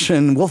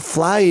abortion. We'll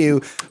fly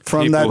you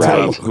from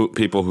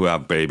people who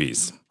have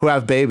babies. Who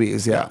have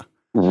babies, yeah.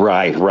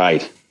 Right.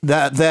 You're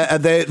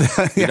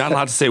not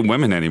allowed to say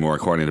women anymore,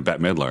 according to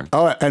Bette Midler.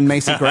 Oh, and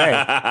Macy Gray.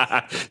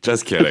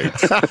 Just kidding.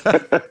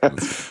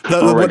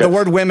 The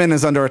word women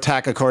is under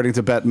attack, according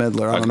to Bette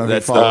Midler. I don't know if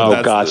you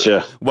follow.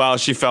 Gotcha. Well,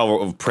 she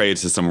fell prey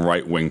to some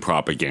right-wing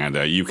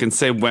propaganda. You can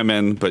say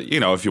women, but,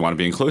 if you want to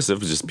be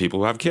inclusive, it's just people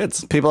who have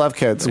kids. People have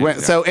kids.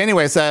 So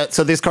anyways,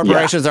 so these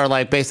corporations are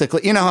like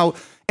basically, how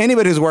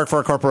anybody who's worked for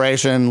a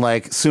corporation,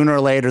 like sooner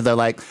or later, they're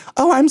like,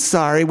 oh, I'm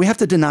sorry, we have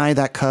to deny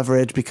that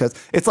coverage, because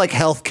it's like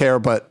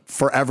healthcare, but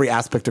for every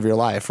aspect of your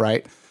life,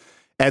 right?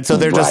 And so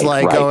they're just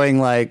going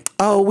like,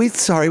 oh, we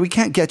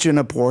can't get you an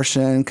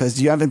abortion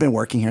because you haven't been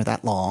working here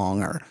that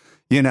long, or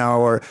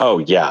oh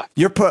yeah,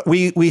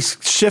 we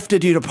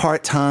shifted you to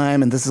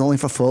part-time, and this is only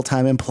for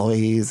full-time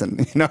employees, and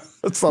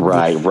it's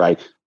right.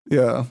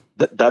 Yeah,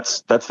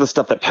 that's the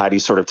stuff that Patty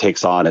sort of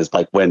takes on, is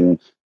like when.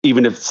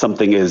 Even if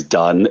something is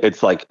done,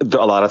 it's like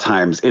a lot of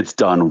times it's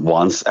done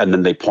once, and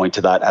then they point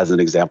to that as an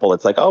example.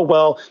 It's like, oh,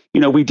 well,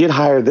 we did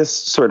hire this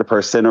sort of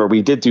person, or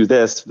we did do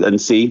this, and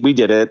see, we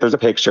did it. There's a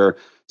picture.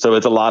 So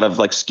it's a lot of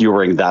like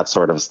skewering that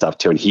sort of stuff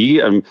too.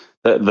 And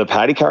the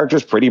Patty character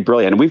is pretty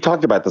brilliant. And we've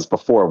talked about this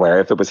before, where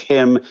if it was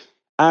him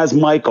as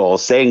Michael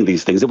saying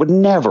these things, it would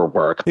never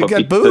work. He'd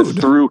get booed.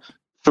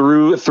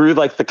 Through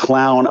like the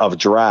clown of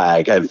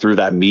drag and through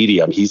that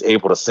medium, he's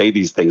able to say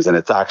these things, and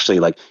it's actually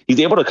like he's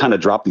able to kind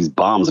of drop these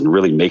bombs and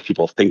really make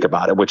people think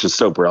about it, which is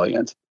so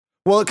brilliant.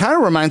 Well, it kind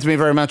of reminds me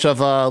very much of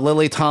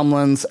Lily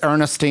Tomlin's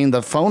Ernestine,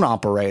 the phone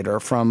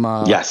operator from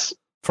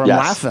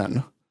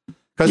Laugh-In.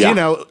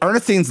 Because,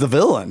 Ernestine's the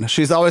villain.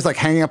 She's always like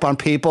hanging up on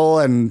people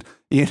and,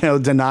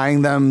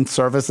 denying them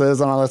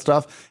services and all that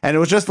stuff. And it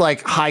was just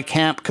like high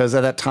camp, because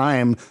at that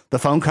time, the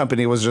phone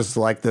company was just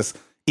like this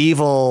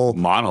evil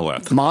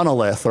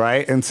monolith,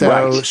 right? And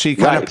so she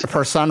kind of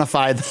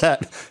personified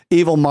that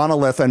evil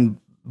monolith and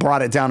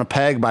brought it down a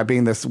peg by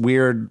being this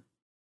weird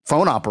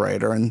phone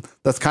operator. And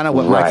that's kind of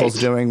what Michael's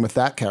doing with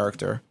that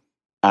character.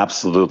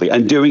 Absolutely.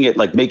 And doing it,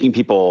 like making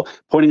people,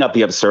 pointing out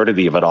the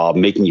absurdity of it all,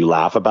 making you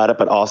laugh about it,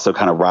 but also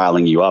kind of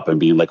riling you up and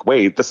being like,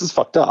 wait, this is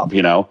fucked up,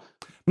 you know?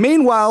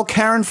 Meanwhile,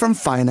 Karen from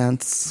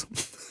finance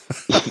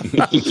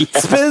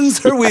spins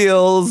her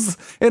wheels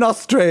in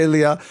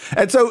Australia.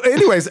 And so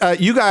anyways,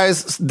 you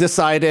guys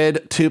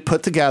decided to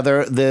put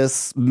together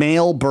this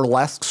male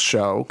burlesque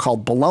show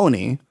called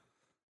Baloney.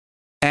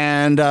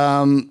 And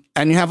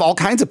you have all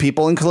kinds of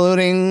people,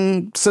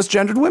 including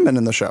cisgendered women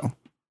in the show.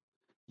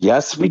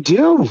 Yes, we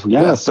do.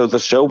 Yeah. So the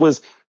show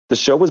was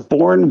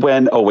born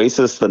when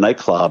Oasis, the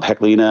nightclub,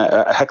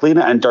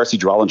 Heklina and Darcy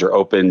Drollinger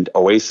opened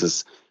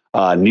Oasis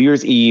New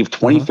Year's Eve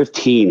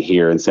 2015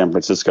 here in San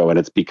Francisco, and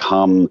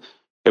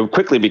it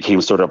quickly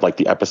became sort of like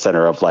the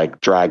epicenter of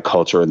like drag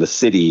culture in the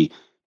city.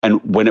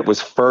 And when it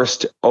was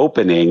first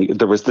opening,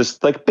 there was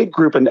this like big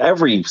group, and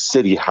every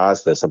city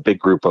has this, a big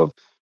group of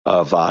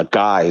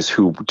guys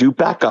who do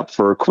backup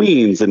for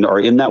queens and are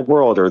in that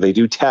world, or they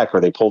do tech, or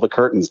they pull the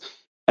curtains.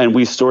 And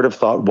we sort of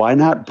thought, why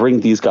not bring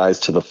these guys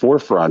to the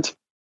forefront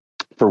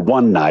for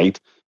one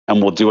night?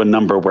 And we'll do a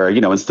number where,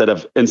 you know, instead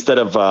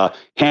of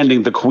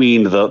handing the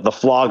queen the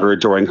flogger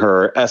during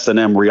her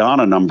S&M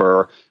Rihanna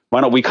number,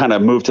 why don't we kind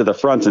of move to the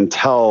front and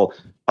tell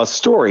a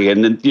story,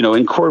 and then, you know,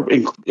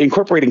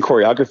 incorporating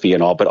choreography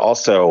and all, but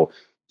also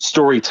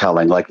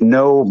storytelling, like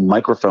no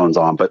microphones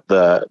on, but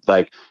the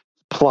like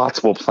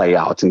plots will play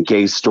out and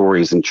gay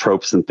stories and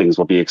tropes and things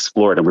will be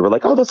explored. And we were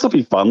like, oh, this will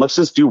be fun. Let's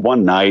just do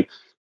one night.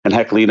 And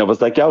Heklina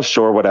was like, oh,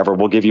 sure, whatever.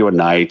 We'll give you a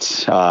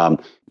night.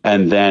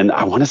 And then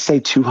I want to say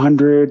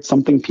 200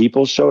 something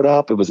people showed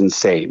up. It was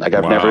insane. Like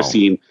I've never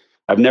seen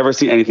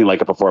anything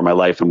like it before in my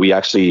life. And we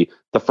actually,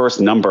 the first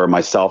number,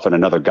 myself and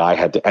another guy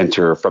had to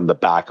enter from the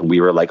back, and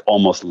we were like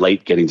almost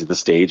late getting to the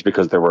stage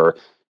because there were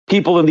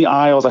people in the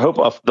aisles. I hope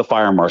the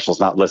fire marshal's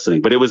not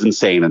listening, but it was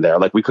insane in there.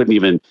 Like we couldn't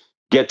even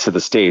get to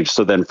the stage.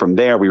 So then from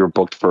there, we were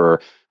booked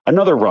for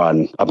another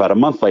run about a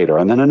month later,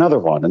 and then another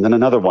one, and then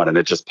another one. And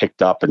it just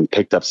picked up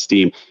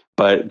steam.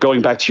 But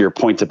going back to your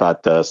point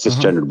about the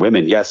cisgendered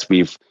women, yes,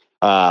 we've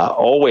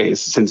always,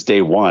 since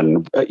day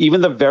one,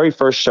 even the very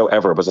first show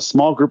ever, it was a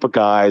small group of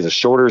guys, a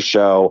shorter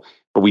show,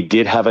 but we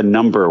did have a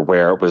number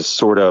where it was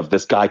sort of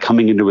this guy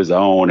coming into his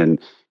own and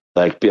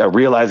like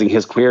realizing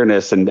his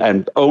queerness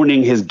and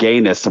owning his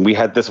gayness. And we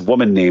had this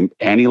woman named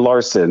Annie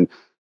Larson.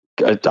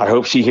 I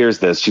hope she hears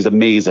this. She's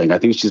amazing. I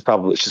think she's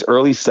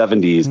early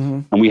 70s.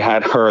 And we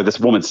had this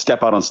woman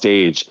step out on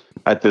stage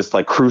at this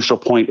like crucial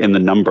point in the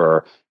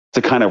number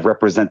to kind of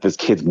represent this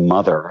kid's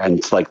mother. And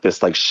it's like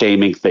this like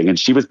shaming thing. And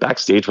she was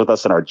backstage with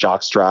us in our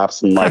jock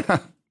straps and like,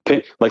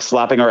 like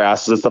slapping our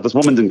asses and stuff. This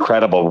woman's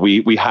incredible.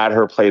 We had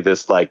her play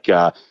this like,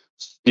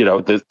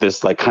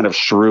 this like kind of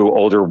shrew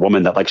older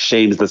woman that like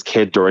shames this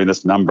kid during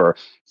this number.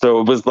 So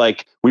it was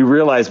like, we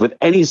realized with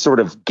any sort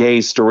of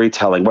gay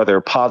storytelling,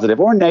 whether positive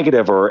or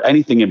negative or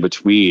anything in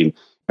between,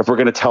 if we're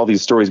going to tell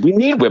these stories, we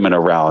need women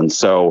around.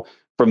 So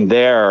from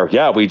there,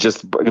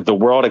 the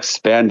world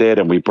expanded,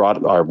 and we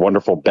brought our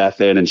wonderful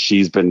Beth in, and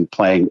she's been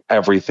playing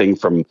everything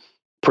from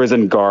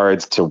prison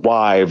guards to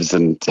wives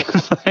and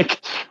like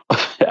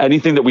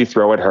anything that we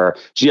throw at her.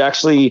 She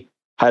actually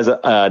has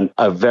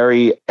a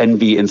very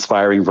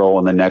envy-inspiring role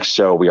in the next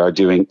show. We are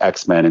doing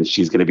X-Men, and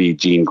she's going to be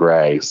Jean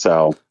Grey.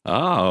 So,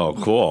 oh,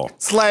 cool!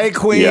 Slay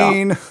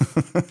Queen,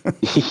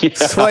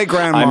 Slay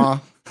Grandma.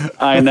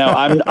 I know.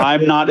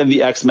 I'm not in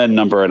the X-Men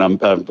number, and I'm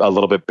a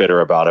little bit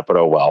bitter about it. But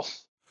oh well.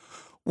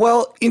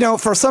 Well, you know,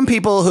 for some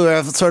people who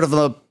have sort of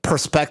the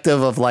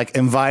perspective of like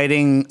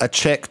inviting a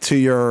chick to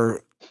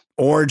your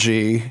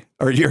orgy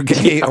or your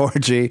gay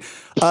orgy,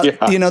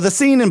 you know, the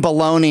scene in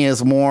Baloney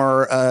is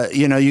more,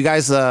 you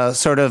guys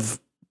sort of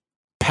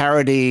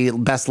parody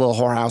Best Little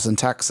Whorehouse in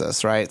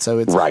Texas, right? So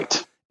it's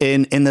right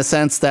in the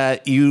sense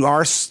that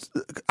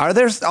are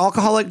there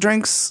alcoholic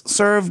drinks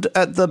served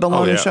at the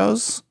Baloney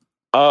shows?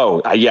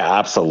 Oh, yeah,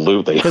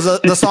 absolutely. Because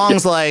the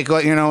song's like,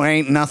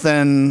 ain't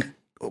nothing.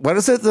 What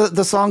is it?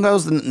 The song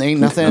goes, ain't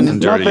nothing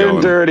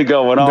dirty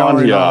going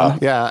on.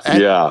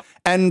 Yeah.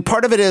 And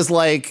part of it is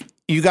like,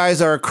 you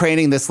guys are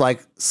creating this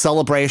like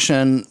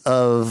celebration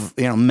of,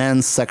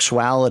 men's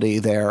sexuality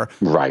there.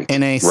 Right.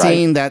 In a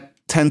scene that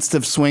tends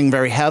to swing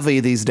very heavy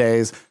these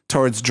days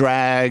towards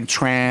drag,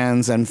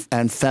 trans,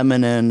 and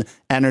feminine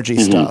energy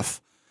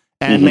stuff.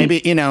 And maybe,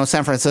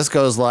 San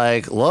Francisco's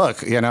like,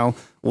 look,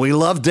 we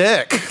love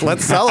dick.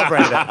 Let's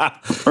celebrate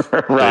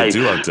it. Right. They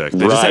do love dick.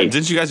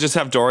 Didn't you guys just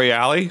have Dory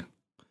Alley?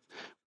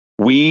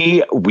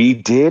 We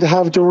did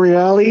have Dory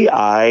Alley.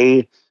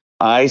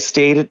 I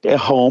stayed at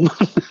home.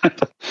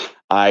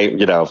 You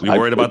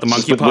worried about the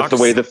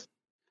monkeypox?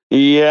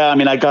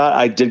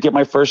 I did get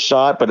my first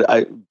shot, but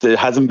it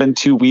hasn't been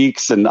 2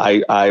 weeks. And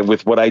I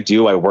with what I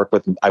do, I work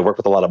with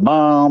a lot of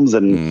moms,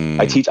 and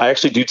I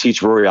actually do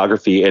teach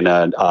choreography in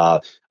an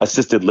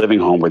assisted living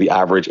home where the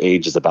average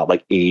age is about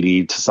like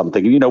 80 to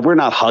something. We're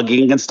not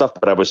hugging and stuff,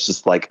 but I was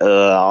just like,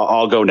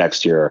 I'll go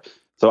next year.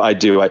 So I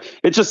do.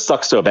 It just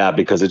sucks so bad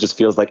because it just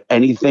feels like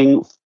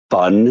anything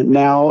fun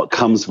now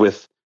comes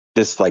with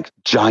this like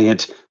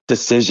giant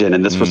decision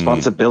and this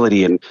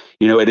responsibility. And,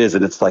 it is.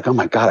 And it's like, oh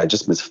my God, I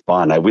just miss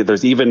fun.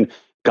 There's even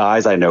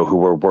guys I know who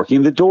were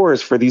working the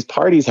doors for these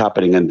parties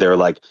happening. And they're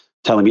like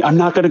telling me, I'm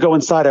not going to go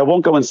inside. I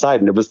won't go inside.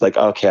 And it was like,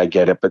 okay, I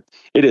get it. But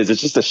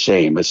it's just a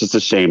shame. It's just a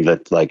shame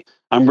that like,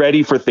 I'm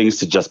ready for things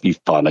to just be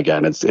fun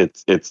again.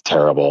 It's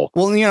terrible.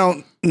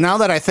 Well, now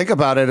that I think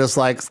about it, it's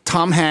like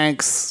Tom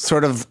Hanks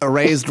sort of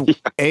raised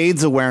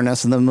AIDS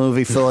awareness in the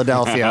movie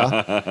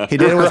Philadelphia. He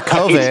did it with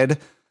COVID.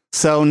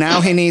 So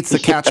now he needs to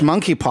catch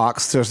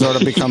monkeypox to sort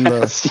of become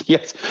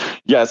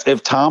yes.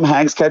 If Tom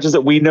Hanks catches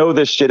it, we know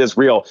this shit is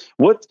real.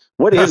 What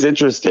is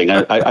interesting?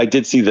 I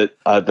did see that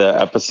the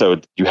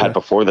episode you had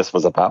before this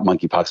was about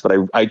monkeypox,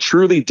 but I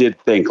truly did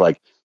think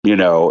like,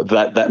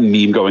 that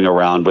meme going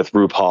around with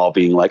RuPaul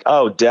being like,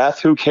 oh, death,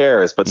 who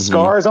cares? But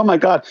scars, oh my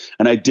God.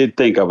 And I did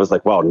think, I was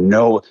like, wow,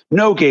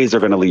 no gays are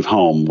going to leave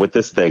home with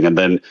this thing. And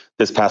then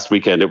this past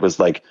weekend, it was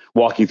like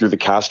walking through the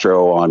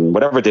Castro on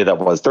whatever day that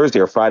was, Thursday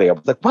or Friday. I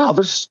was like, wow,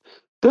 there's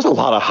a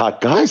lot of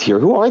hot guys here.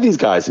 Who are these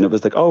guys? And it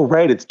was like, oh,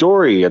 right, it's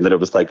Dory. And then it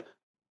was like,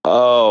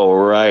 oh,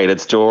 right,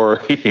 it's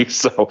Dory.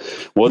 So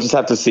we'll just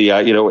have to see.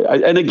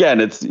 And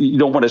again, it's you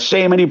don't want to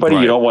shame anybody.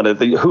 Right. You don't want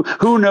to.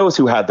 Who knows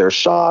who had their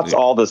shots? Yeah.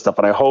 All this stuff.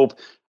 And I hope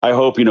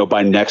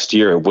by next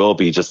year it will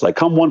be just like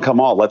come one,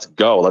 come all. Let's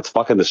go. Let's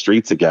fuck in the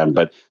streets again.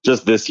 But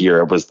just this year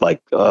it was like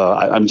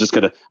I'm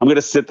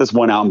gonna sit this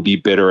one out and be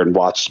bitter and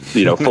watch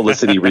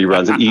Felicity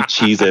reruns and eat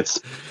Cheez-Its.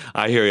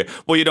 I hear you.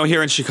 Well,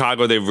 here in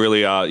Chicago, they've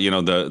really,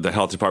 the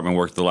health department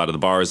worked a lot of the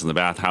bars and the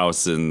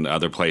bathhouse and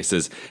other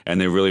places, and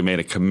they really made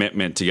a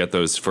commitment to get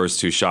those first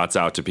 2 shots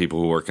out to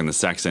people who work in the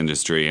sex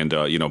industry and,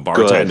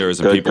 bartenders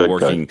and people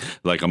working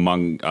like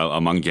among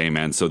gay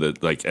men, so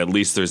that like at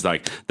least there's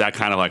like that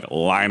kind of like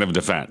line of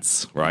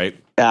defense, right?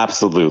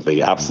 Absolutely,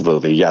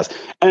 yes.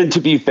 And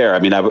to be fair, I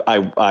mean,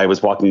 I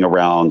was walking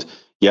around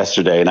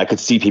yesterday and I could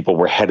see people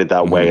were headed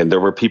that way, and there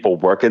were people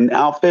working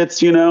outfits,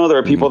 there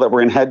were people that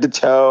were in head to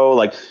toe,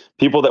 like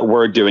people that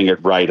were doing it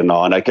right and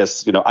all. And I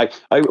guess, we've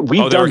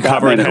done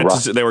Batman and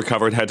Robin. They were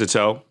covered head to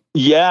toe.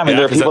 Yeah. I mean,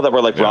 there are people that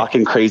were like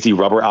rocking crazy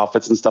rubber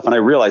outfits and stuff. And I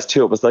realized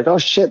too, it was like, oh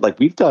shit, like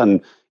we've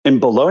done in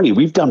Bologna,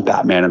 we've done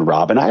Batman and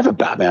Robin. I have a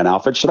Batman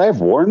outfit. Should I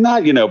have worn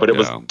that? But it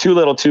was too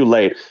little too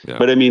late. Yeah.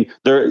 But I mean,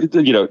 there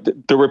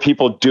were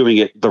people doing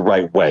it the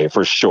right way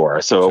for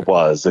sure. So it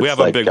was. We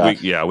have a big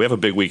week. Yeah. We have a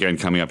big weekend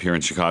coming up here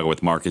in Chicago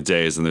with Market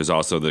Days. And there's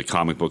also the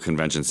comic book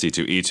convention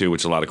C2E2,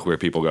 which a lot of queer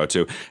people go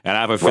to. And I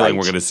have a feeling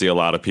we're going to see a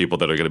lot of people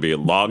that are going to be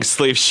in long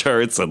sleeve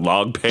shirts and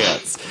long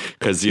pants.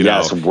 Because, you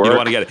want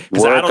to get it.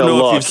 Because I don't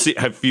know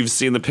if you've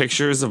seen the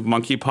pictures of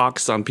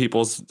monkeypox on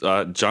people's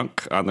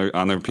junk on their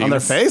penis. On their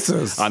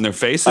faces. On their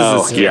faces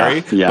is scary,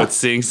 but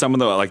seeing some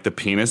of the like the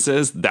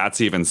penises,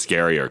 that's even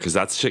scarier because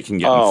that shit can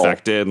get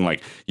infected, and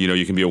like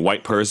you can be a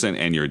white person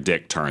and your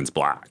dick turns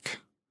black.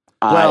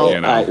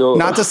 Well,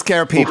 not to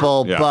scare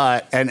people,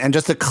 but and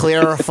just to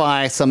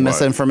clarify some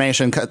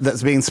misinformation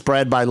that's being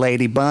spread by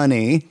Lady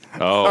Bunny.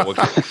 Oh,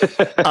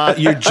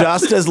 okay. You're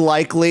just as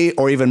likely,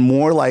 or even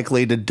more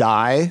likely, to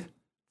die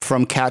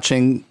from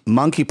catching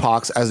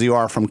monkeypox as you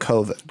are from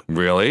COVID.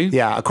 Really?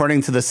 Yeah,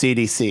 according to the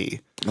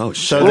CDC. Oh,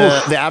 shit. So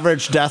the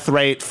average death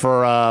rate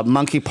for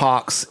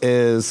monkeypox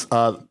is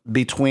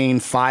between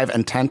 5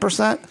 and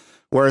 10%,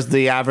 whereas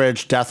the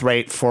average death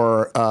rate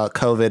for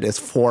COVID is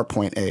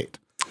 4.8.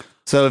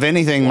 So if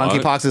anything,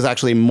 monkeypox is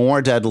actually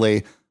more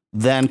deadly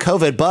than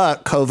COVID,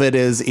 but COVID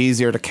is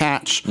easier to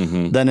catch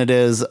than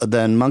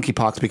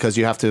monkeypox because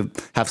you have to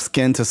have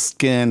skin to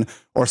skin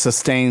or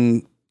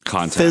sustain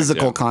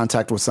physical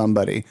contact with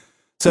somebody.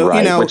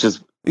 So, which is...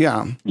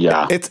 Yeah.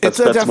 It's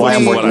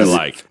definitely what I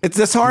like. It's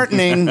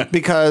disheartening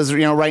because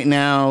right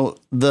now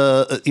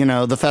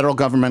the federal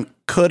government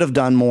could have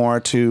done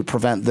more to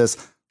prevent this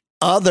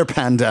other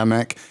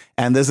pandemic,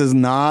 and this is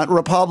not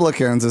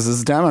Republicans, this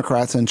is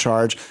Democrats in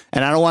charge.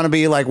 And I don't want to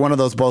be like one of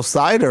those both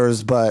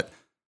siders, but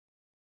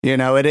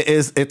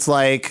it's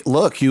like,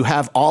 look, you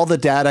have all the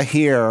data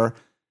here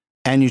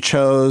and you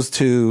chose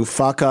to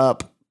fuck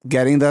up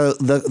getting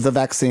the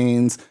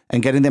vaccines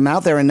and getting them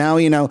out there. And now,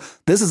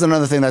 this is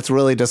another thing that's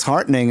really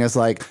disheartening is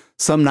like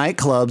some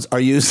nightclubs are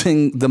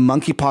using the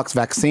monkeypox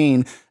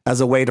vaccine as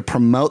a way to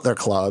promote their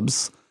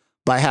clubs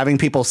by having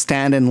people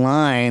stand in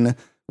line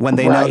when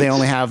they know they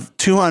only have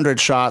 200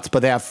 shots,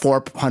 but they have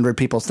 400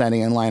 people standing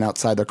in line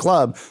outside their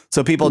club.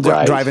 So people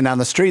driving down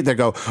the street, they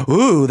go,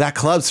 ooh, that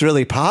club's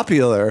really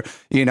popular,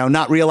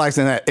 not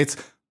realizing that it's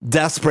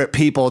desperate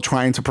people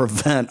trying to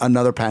prevent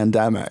another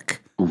pandemic.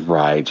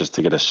 Right, just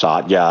to get a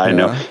shot. Yeah, I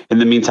know. In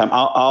the meantime,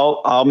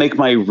 I'll make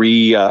my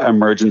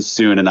emergence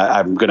soon, and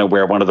I'm gonna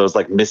wear one of those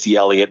like Missy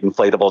Elliott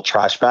inflatable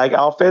trash bag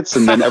outfits,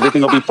 and then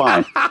everything will be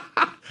fine.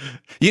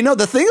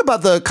 The thing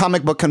about the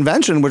comic book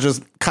convention, which is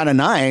kind of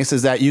nice,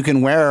 is that you can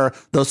wear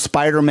those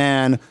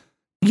Spider-Man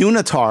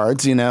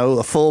unitards,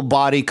 a full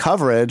body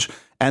coverage,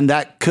 and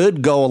that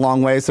could go a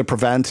long ways to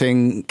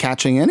preventing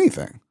catching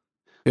anything.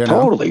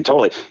 Totally.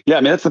 Yeah, I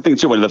mean, that's the thing,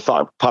 too, when the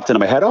thought popped into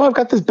my head, I've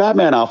got this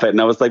Batman outfit.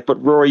 And I was like,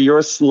 but Rory, you're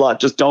a slut.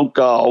 Just don't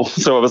go.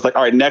 So I was like,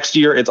 all right, next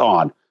year it's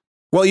on.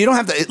 Well, you don't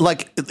have to,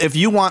 like, if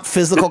you want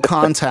physical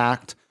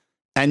contact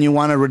and you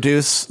want to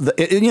reduce like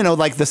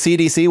the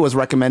CDC was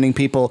recommending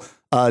people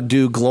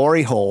do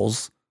glory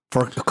holes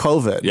for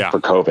COVID. Yeah. For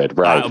COVID,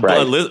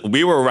 right.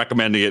 We were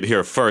recommending it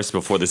here first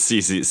before the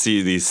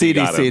CDC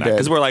got it.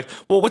 Because we're like,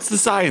 well, what's the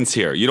science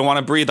here? You don't want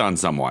to breathe on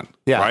someone,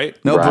 right?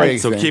 No breathing.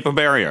 So keep a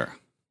barrier.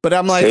 But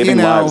I'm like, Saving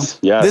lives.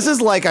 Yes. This is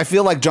like, I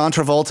feel like John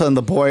Travolta and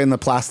the boy in the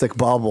plastic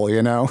bubble,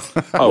 Oh,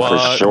 what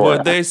for sure.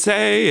 would they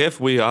say if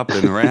we up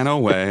and ran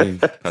away?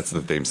 That's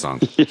the theme song.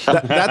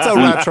 That's a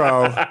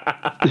retro.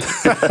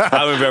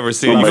 I would have ever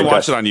seen it. You can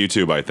watch it on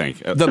YouTube, I think.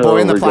 The boy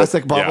in the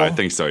plastic bubble? Yeah, I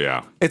think so,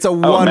 yeah. It's a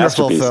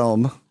wonderful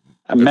film.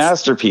 A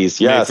masterpiece,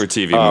 yes. Made for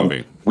TV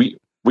movie.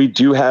 We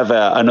do have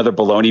another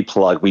baloney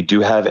plug. We do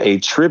have a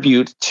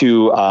tribute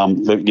to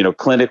the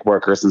clinic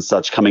workers and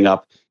such coming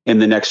up in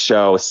the next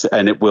show,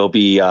 and it will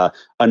be a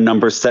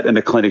number set in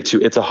a clinic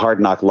to "It's a Hard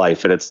Knock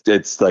Life," and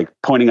it's like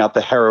pointing out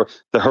the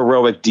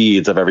heroic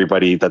deeds of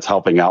everybody that's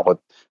helping out with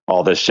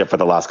all this shit for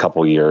the last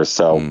couple of years.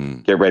 So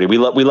get ready. We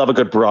love a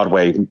good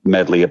Broadway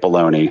medley at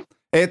Baloney.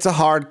 It's a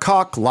hard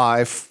cock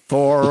life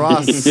for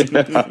us.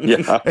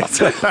 Yeah,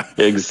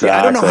 exactly.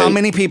 I don't know how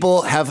many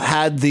people have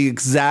had the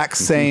exact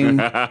same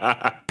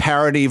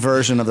parody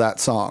version of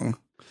that song.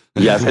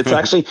 Yes, it's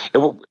actually,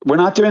 we're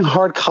not doing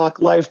hard cock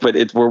life, but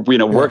we're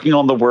working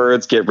on the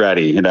words. Get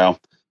ready, You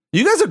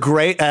guys are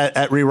great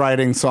at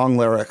rewriting song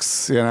lyrics,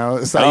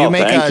 So you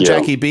make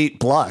Jackie Beat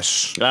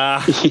blush.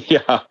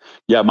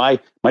 Yeah.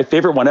 My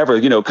favorite one ever,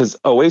 because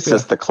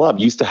Oasis, the club,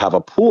 used to have a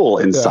pool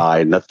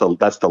inside. And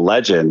that's the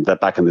legend that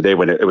back in the day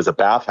when it was a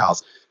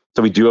bathhouse.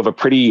 So we do have a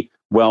pretty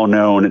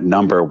well-known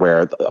number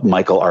where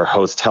Michael, our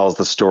host, tells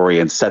the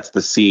story and sets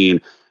the scene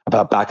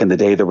about back in the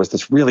day. There was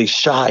this really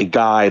shy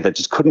guy that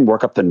just couldn't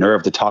work up the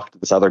nerve to talk to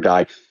this other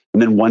guy.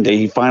 And then one day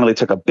he finally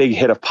took a big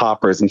hit of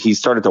poppers and he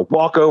started to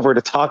walk over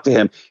to talk to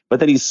him. But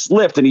then he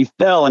slipped and he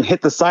fell and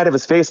hit the side of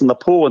his face in the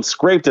pool and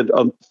scraped it,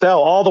 fell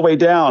all the way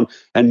down.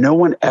 And no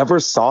one ever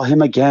saw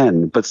him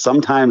again. But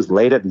sometimes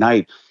late at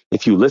night,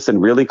 if you listen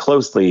really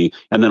closely,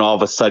 and then all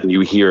of a sudden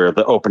you hear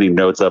the opening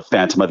notes of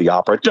Phantom of the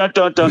Opera, dun,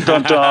 dun, dun,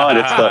 dun, dun.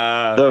 It's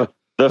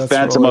the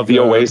Phantom of the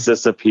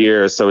Oasis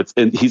appears. So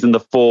he's in the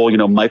full,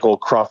 Michael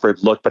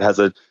Crawford look, but has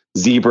a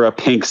zebra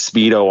pink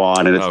Speedo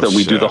on, and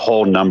we do the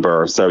whole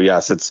number. So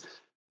yes, it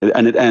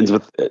ends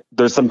with,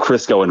 there's some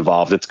Crisco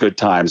involved. It's good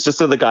times, just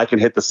so the guy can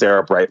hit the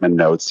Sarah Brightman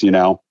notes,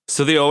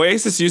 So the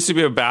Oasis used to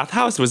be a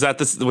bathhouse. Was that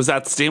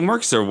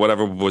Steamworks or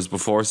whatever was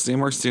before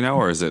Steamworks? Do you know,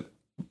 or is it?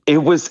 It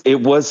was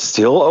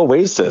still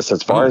Oasis,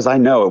 as far as I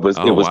know. It was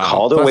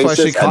called That's Oasis.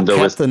 Why she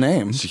kept the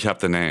name. She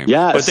kept the name.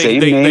 Yeah, but same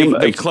name.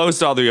 They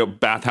closed all the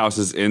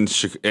bathhouses in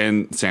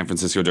San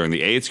Francisco during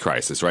the AIDS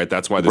crisis, right?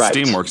 That's why the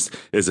Steamworks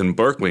is in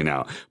Berkeley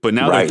now. But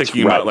now they're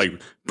thinking about like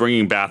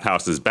bringing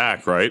bathhouses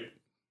back, right?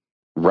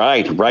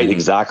 Right,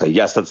 exactly.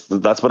 Yes,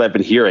 that's what I've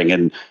been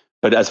hearing.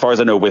 But as far as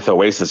I know, with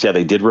Oasis,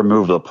 they did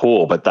remove the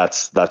pool, but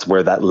that's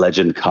where that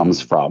legend comes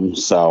from.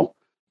 So.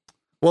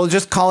 Well,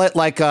 just call it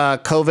like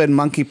COVID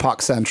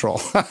monkeypox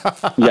central.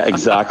 Yeah,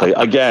 exactly.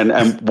 Again,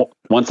 and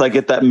once I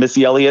get that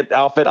Missy Elliott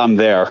outfit, I'm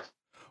there.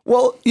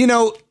 Well,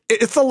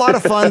 it's a lot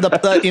of fun.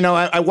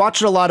 I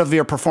watched a lot of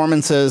your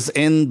performances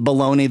in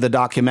Baloney, the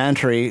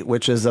documentary,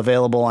 which is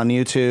available on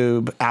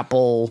YouTube,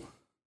 Apple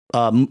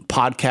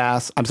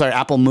podcasts. I'm sorry,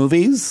 Apple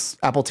Movies,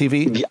 Apple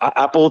TV,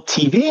 Apple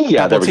TV.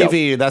 Yeah, Apple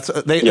TV. That's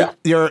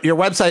Your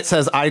website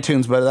says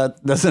iTunes, but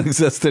that doesn't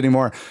exist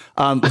anymore.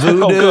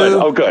 Vudu,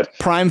 oh good.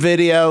 Prime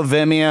Video,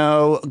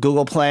 Vimeo,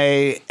 Google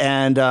Play,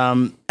 and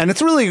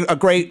it's really a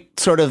great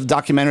sort of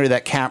documentary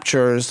that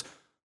captures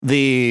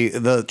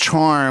the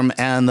charm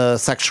and the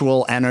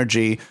sexual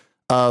energy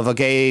of a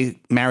gay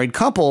married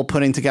couple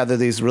putting together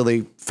these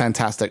really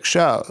fantastic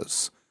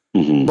shows.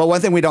 Mm-hmm. But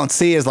one thing we don't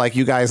see is like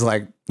you guys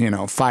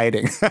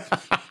fighting.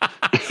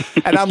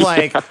 And I'm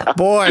like,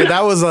 boy,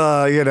 that was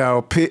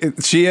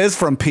she is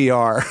from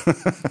PR.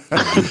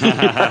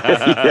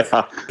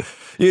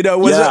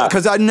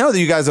 Because I know that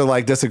you guys are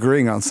like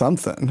disagreeing on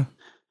something.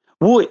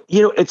 Well,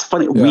 it's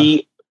funny.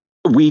 Yeah.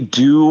 We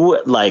do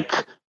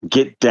like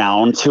get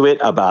down to it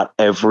about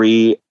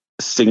every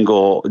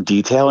single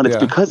detail, and it's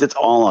because it's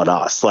all on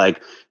us.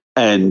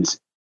 And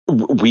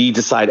we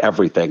decide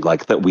everything,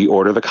 like that. We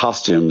order the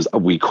costumes,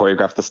 we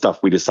choreograph the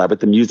stuff, we decide what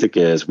the music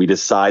is, we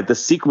decide the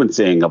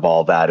sequencing of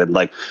all that, and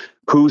like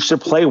who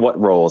should play what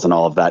roles and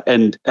all of that.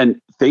 And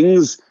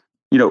things,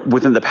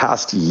 within the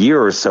past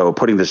year or so,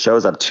 putting the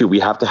shows up too, we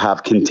have to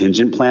have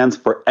contingent plans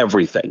for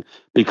everything,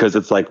 because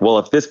it's like, well,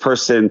 if this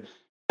person,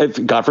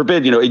 if God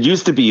forbid, it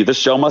used to be the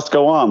show must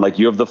go on. Like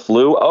you have the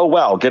flu. Oh,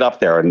 well, get up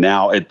there. And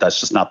now that's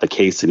just not the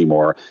case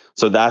anymore.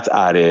 So that's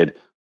added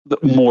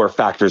more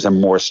factors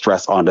and more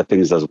stress onto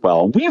things as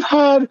well. We've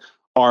had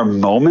our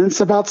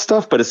moments about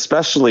stuff, but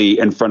especially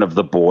in front of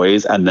the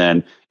boys, and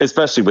then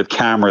especially with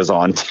cameras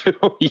on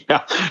too.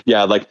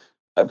 Yeah. Like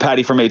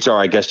Patty from HR,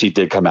 I guess she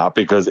did come out,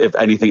 because if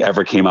anything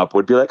ever came up,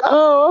 would be like,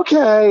 oh,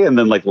 okay. And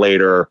then like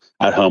later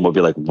at home would be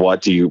like,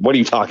 what are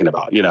you talking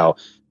about?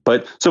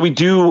 But so we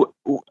do,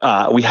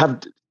 we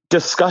have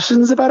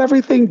discussions about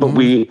everything, but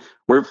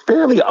we're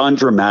fairly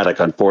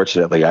undramatic,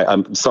 unfortunately.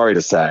 I'm sorry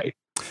to say.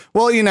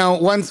 Well,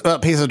 one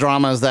piece of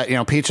drama is that,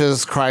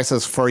 Peaches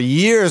Crisis for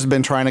years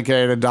been trying to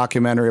get a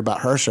documentary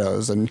about her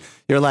shows. And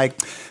you're like,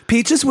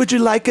 Peaches, would you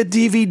like a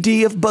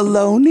DVD of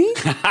baloney?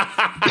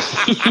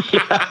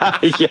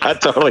 yeah,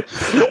 totally.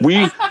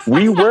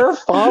 We were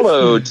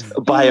followed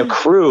by a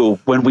crew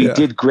when we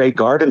did Grey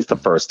Gardens the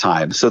first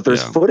time. So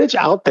there's footage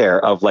out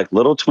there of like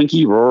little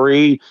Twinkie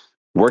Rory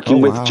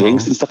working with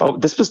Jinx and stuff. Oh,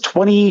 this was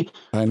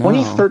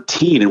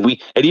 2013. And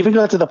it even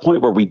got to the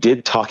point where we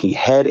did talking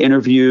head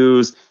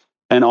interviews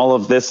and all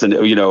of this. And,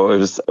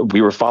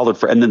 we were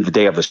followed and then the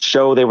day of the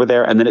show they were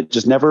there, and then it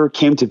just never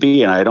came to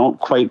be. And I don't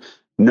quite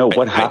know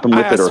what happened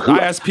with it or who. I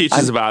asked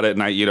Peaches about it,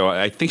 and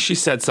I think she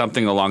said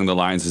something along the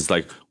lines is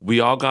like, we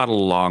all got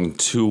along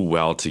too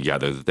well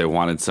together that they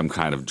wanted some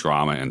kind of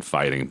drama and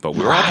fighting, but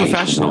we're all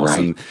professionals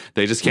and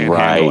they just can't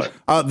handle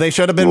it. They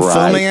should have been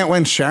filming it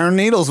when Sharon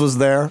Needles was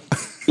there.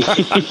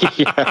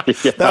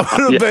 That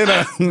would have been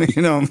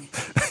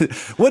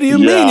what do you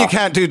mean you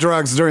can't do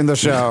drugs during the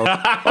show?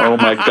 Oh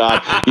my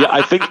God. Yeah,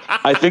 I think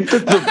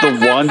that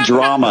the one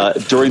drama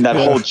during that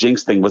whole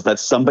Jinx thing was that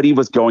somebody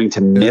was going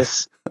to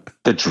miss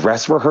the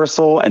dress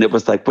rehearsal, and it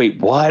was like, wait,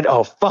 what?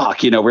 Oh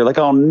fuck. We're like,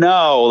 oh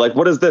no, like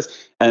what is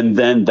this? And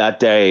then that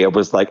day it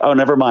was like, oh,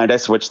 never mind, I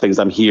switched things,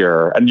 I'm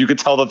here. And you could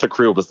tell that the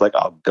crew was like,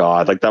 oh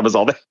God, like that was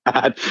all they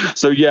had.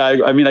 So yeah,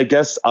 I mean, I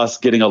guess us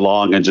getting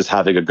along and just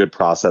having a good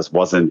process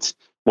wasn't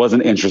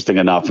interesting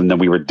enough, and then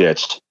we were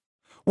ditched.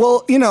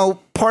 Well,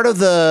 part of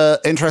the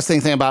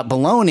interesting thing about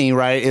baloney,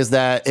 right, is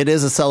that it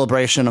is a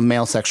celebration of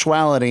male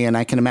sexuality, and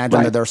I can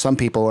imagine that there are some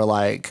people who are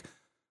like,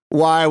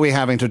 why are we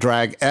having to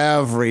drag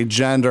every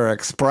gender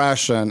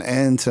expression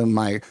into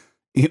my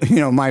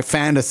my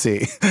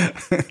fantasy?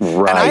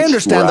 And I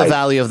understand the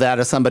value of that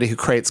as somebody who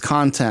creates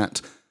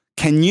content.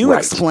 Can you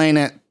explain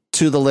it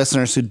to the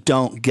listeners who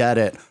don't get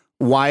it,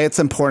 why it's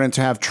important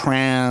to have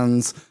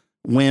trans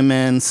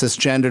women,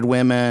 cisgendered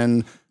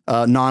women,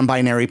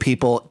 non-binary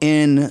people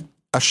in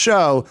a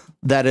show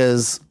that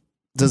is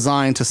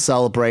designed to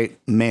celebrate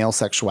male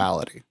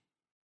sexuality,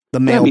 the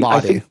male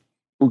body?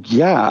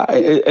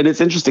 And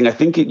it's interesting. I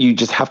think you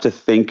just have to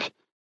think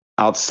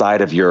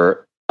outside of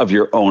your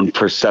own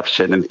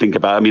perception and think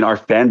about, our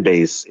fan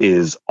base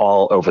is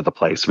all over the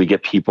place. We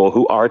get people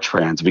who are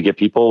trans. We get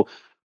people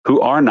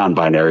who are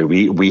non-binary.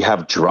 We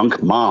have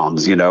drunk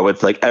moms,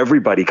 it's like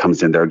everybody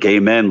comes in there, gay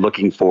men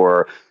looking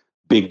for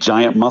big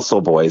giant muscle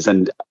boys.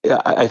 And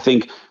I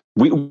think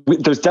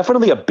there's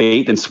definitely a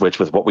bait and switch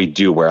with what we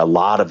do, where a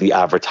lot of the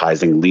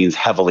advertising leans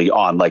heavily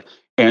on like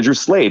Andrew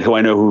Slade, who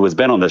I know who has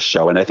been on this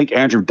show. And I think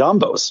Andrew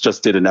Dumbos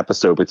just did an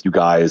episode with you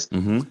guys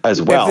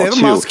as well. If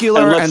they're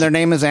muscular and their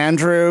name is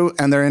Andrew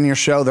and they're in your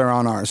show, they're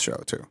on our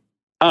show too.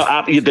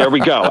 Oh, there we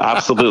go.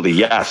 Absolutely.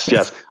 Yes.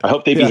 I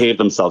hope they behave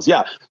themselves.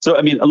 Yeah. So,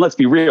 and let's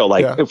be real.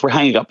 Like if we're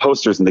hanging up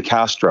posters in the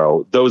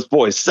Castro, those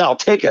boys sell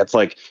tickets.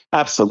 Like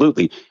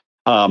absolutely.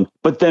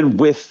 But then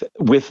with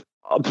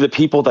the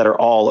people that are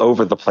all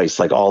over the place,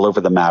 like all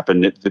over the map,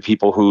 and the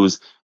people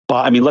whose,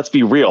 let's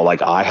be real.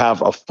 Like I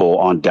have a full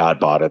on dad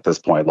bod at this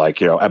point,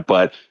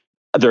 but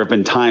there have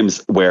been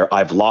times where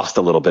I've lost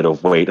a little bit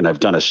of weight and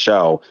I've done a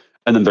show.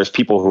 And then there's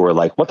people who are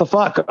like, what the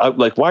fuck?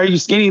 Like, why are you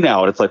skinny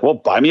now? And it's like, well,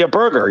 buy me a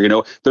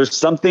burger. There's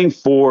something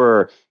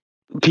for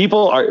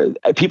people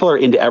are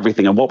into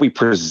everything. And what we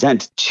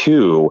present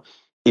too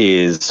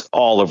is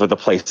all over the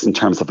place in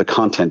terms of the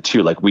content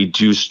too. Like we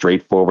do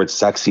straightforward,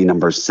 sexy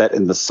numbers set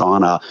in the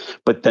sauna,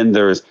 but then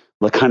there's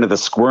like kind of the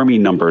squirmy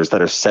numbers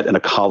that are set in a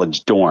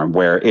college dorm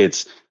where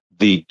it's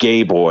the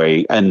gay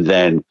boy and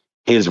then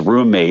his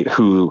roommate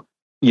who,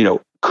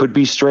 could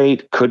be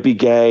straight, could be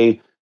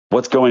gay.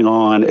 What's going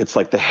on? It's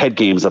like the head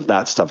games of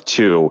that stuff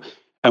too.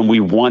 And we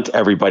want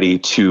everybody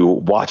to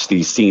watch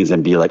these scenes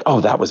and be like,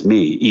 oh, that was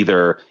me.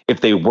 Either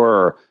if they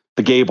were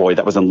the gay boy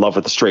that was in love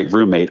with the straight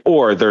roommate,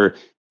 or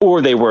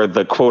they were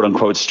the quote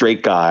unquote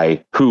straight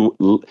guy who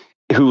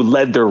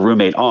led their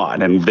roommate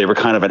on and they were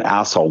kind of an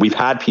asshole. We've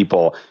had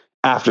people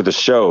after the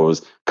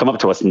shows come up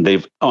to us and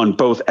they've on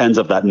both ends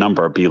of that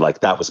number be like,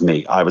 that was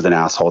me. I was an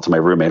asshole to my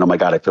roommate. Oh my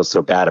God, I feel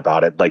so bad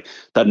about it. Like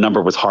that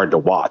number was hard to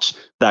watch,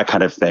 that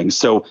kind of thing.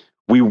 So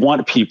we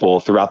want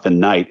people throughout the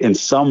night in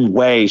some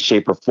way,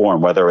 shape or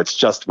form, whether it's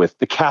just with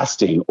the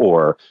casting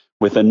or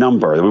with a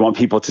number, we want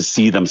people to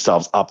see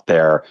themselves up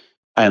there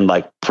and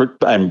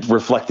and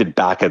reflected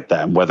back at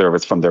them, whether it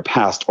was from their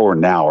past or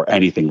now or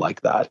anything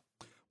like that.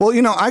 Well,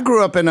 I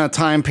grew up in a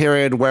time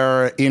period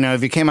where,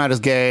 if you came out as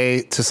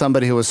gay to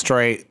somebody who was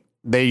straight,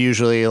 they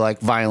usually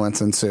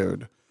violence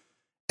ensued.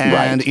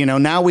 And,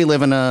 now we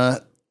live in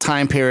a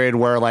time period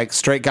where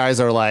straight guys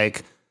are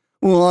like,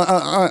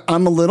 well,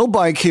 I'm a little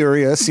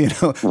bi-curious,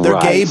 they're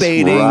gay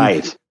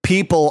baiting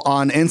people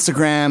on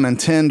Instagram and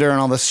Tinder and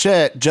all this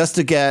shit just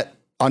to get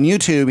on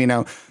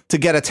YouTube, to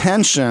get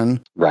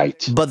attention.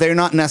 Right. But they're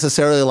not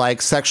necessarily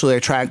sexually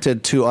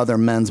attracted to other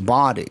men's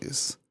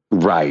bodies.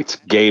 Right.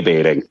 Gay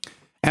baiting.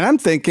 And I'm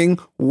thinking,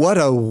 what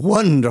a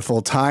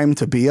wonderful time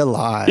to be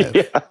alive.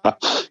 Yeah.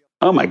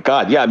 Oh my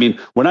God. Yeah.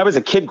 When I was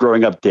a kid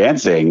growing up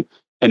dancing,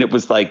 And it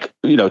was like,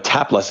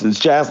 tap lessons,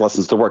 jazz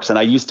lessons, the works. And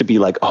I used to be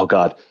like, oh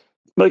God,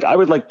 like I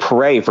would like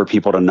pray for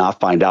people to not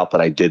find out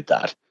that I did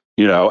that,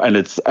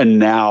 and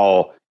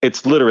now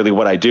it's literally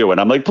what I do.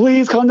 And I'm like,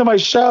 please come to my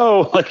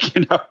show.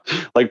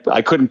 Like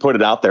I couldn't put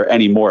it out there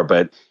anymore,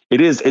 but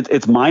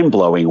it's mind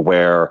blowing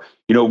where,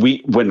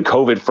 when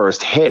COVID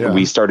first hit,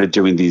 we started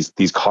doing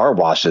these car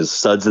washes,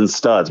 Suds and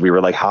Studs. We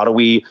were like, how do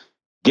we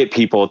get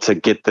people to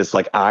get this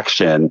like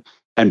action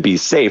and be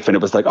safe? And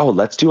it was like, oh,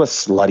 let's do a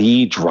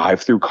slutty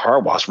drive-through car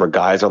wash where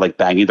guys are like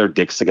banging their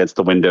dicks against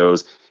the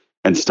windows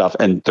and stuff.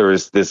 And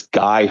there's this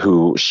guy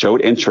who showed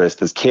interest,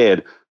 this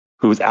kid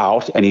who's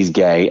out and he's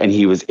gay, and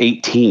he was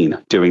 18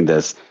 doing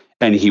this.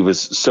 And he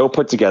was so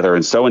put together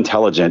and so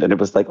intelligent. And it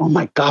was like, oh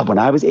my God, when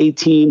I was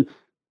 18,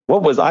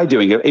 what was I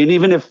doing? And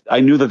even if I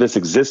knew that this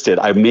existed,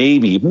 I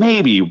maybe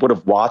would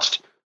have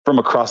watched from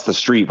across the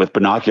street with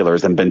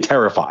binoculars and been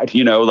terrified,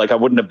 like I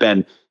wouldn't have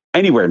been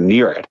anywhere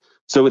near it.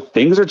 So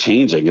things are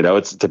changing,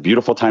 it's a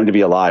beautiful time to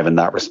be alive in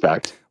that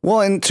respect.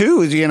 Well, and too,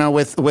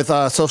 with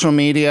social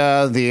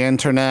media, the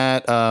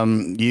internet,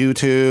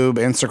 YouTube,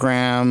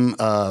 Instagram,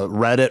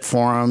 Reddit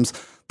forums,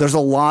 there's a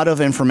lot of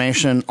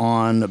information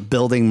on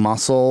building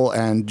muscle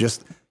and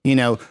just,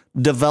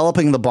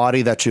 developing the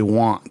body that you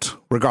want,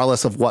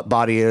 regardless of what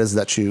body it is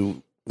that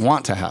you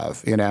want to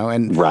have,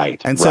 and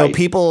right. And so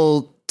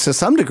people, to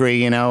some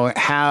degree,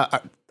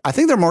 I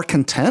think they're more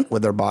content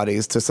with their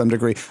bodies to some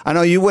degree. I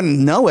know you wouldn't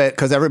know it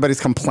because everybody's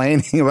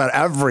complaining about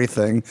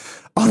everything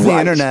on the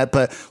internet,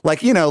 but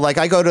like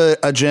I go to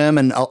a gym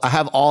and I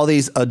have all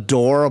these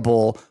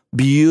adorable,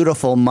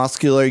 beautiful,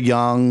 muscular,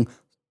 young,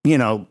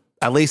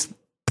 at least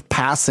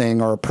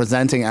passing or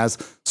presenting as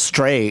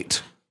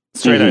straight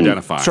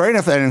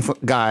identifying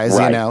guys,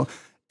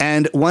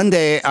 And one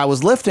day I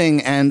was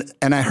lifting and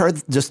I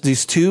heard just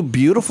these two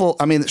beautiful,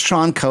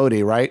 Sean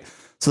Cody, right?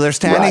 So they're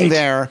standing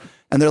there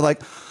and they're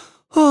like,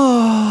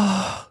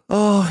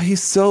 oh,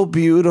 he's so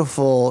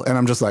beautiful. And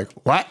I'm just like,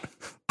 what?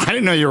 I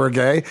didn't know you were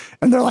gay.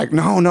 And they're like,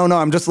 no.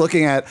 I'm just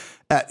looking at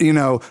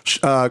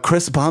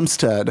Chris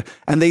Bumstead.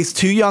 And these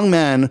two young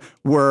men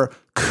were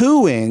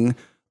cooing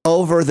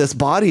over this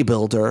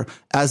bodybuilder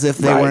as if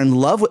they were in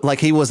love with, like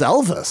he was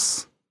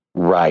Elvis.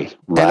 Right.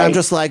 And I'm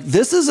just like,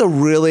 this is a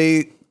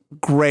really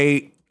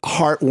great,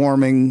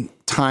 heartwarming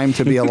time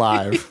to be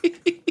alive.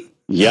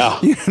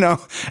 Yeah.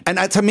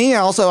 And to me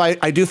also,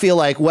 I do feel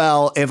like,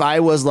 well, if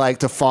I was like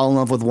to fall in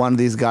love with one of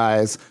these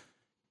guys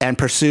and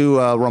pursue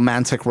a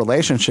romantic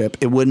relationship,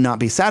 it would not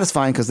be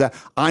satisfying because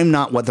I'm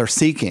not what they're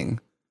seeking.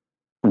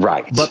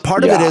 Right. But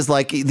part of it is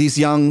like these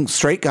young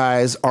straight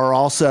guys are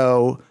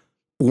also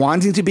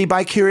wanting to be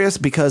bi-curious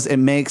because it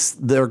makes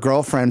their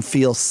girlfriend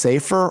feel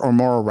safer or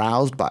more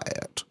aroused by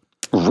it.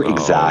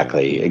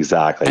 Exactly.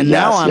 And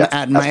now I'm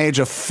at my age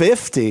of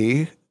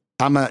 50.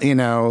 I'm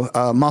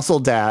a muscle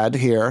dad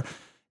here,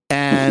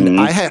 and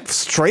I have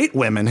straight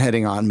women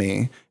hitting on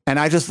me, and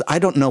I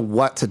don't know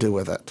what to do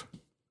with it.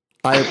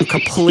 I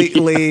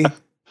completely,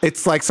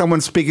 it's like someone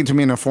speaking to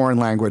me in a foreign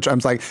language. I'm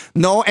like,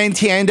 no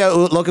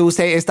entiendo lo que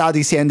usted está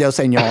diciendo,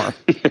 señor.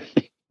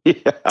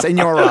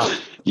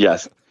 Señora.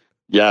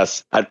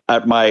 Yes.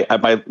 At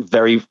my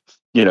very,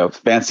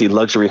 fancy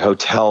luxury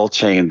hotel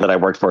chain that I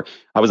worked for,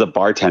 I was a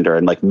bartender,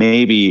 and like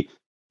maybe,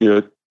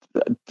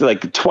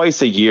 like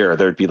twice a year,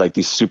 there'd be like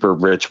these super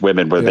rich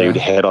women where they would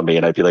hit on me,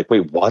 and I'd be like,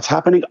 "Wait, what's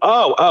happening?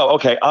 Oh,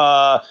 okay.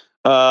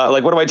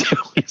 Like, what do I do?"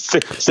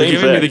 You're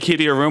giving me the key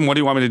to your room. What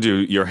do you want me to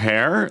do? Your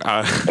hair?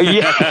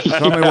 You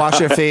want me to wash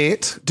your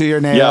feet? Do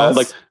your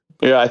nails?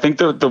 I think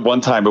the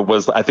one time it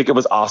was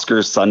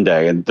Oscars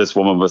Sunday, and this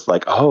woman was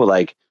like, "Oh,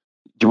 like,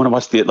 do you want to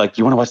watch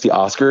the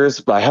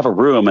Oscars? I have a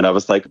room," and I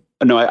was like,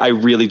 "No, I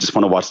really just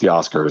want to watch the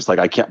Oscars. Like,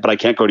 I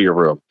can't go to your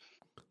room."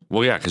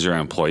 Well, yeah, because you're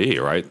an employee,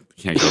 right?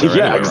 You can't go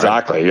there anyway,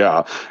 exactly.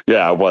 Right?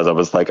 Yeah. I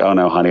was like, oh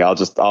no, honey, I'll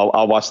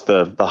watch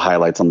the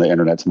highlights on the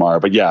internet tomorrow.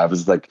 But yeah, it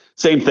was like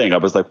same thing. I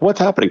was like, what's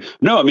happening?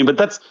 No, but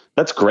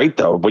that's great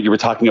though. What you were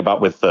talking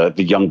about with the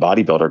young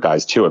bodybuilder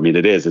guys too. I mean,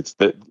 it's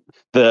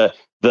the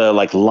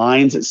like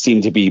lines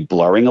seem to be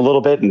blurring a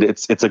little bit, and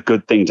it's a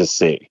good thing to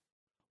see.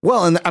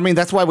 Well, and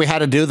that's why we had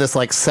to do this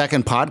like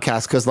second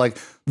podcast, because like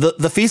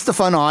the Feast of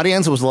Fun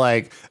audience was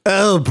like,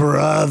 oh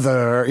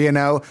brother,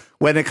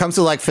 when it comes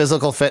to like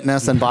physical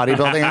fitness and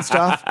bodybuilding and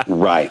stuff.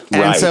 Right.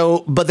 And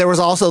so, but there was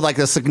also like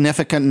a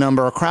significant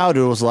number of crowd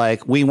who was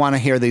like, we want to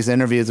hear these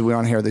interviews and we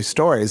want to hear these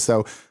stories.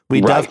 So we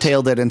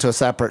dovetailed it into a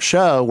separate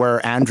show where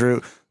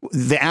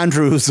the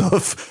Andrews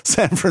of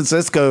San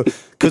Francisco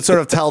could sort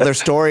of tell their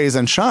stories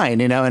and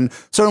shine, and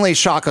certainly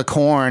Shaka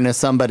Korn is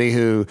somebody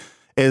who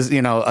is,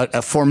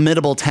 a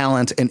formidable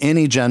talent in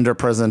any gender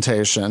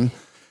presentation.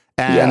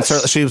 And so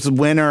she was the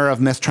winner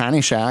of Miss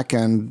Tranny Shack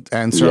and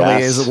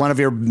certainly is one of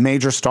your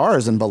major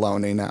stars in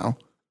Bologna now.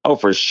 Oh,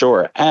 for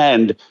sure.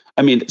 And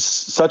I mean,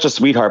 such a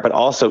sweetheart, but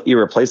also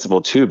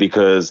irreplaceable too,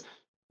 because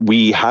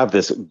we have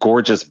this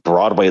gorgeous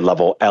Broadway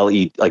level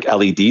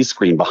LED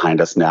screen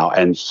behind us now.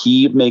 And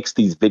he makes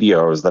these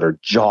videos that are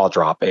jaw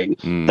dropping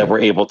that we're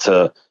able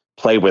to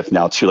play with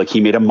now too. Like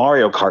he made a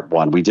Mario Kart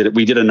one. We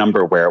did a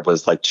number where it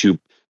was like two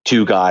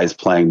two guys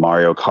playing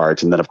Mario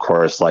Kart. And then, of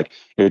course, like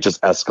it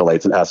just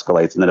escalates and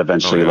escalates. And then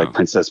eventually like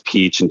Princess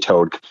Peach and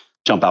Toad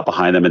jump out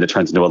behind them and it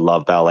turns into a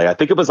love ballet. I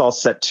think it was all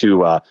set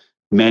to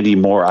Mandy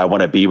Moore, I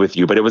Want to Be With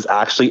You, but it was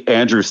actually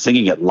Andrew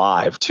singing it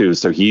live too.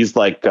 So he's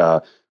like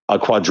a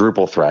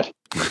quadruple threat.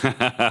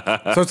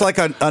 So it's like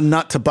a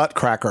nut to butt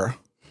cracker.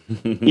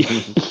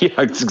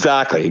 Yeah,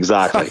 exactly.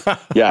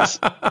 Yes.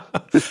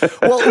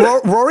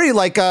 Well, Rory,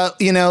 like, I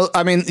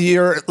mean,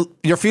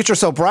 your future's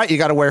so bright, you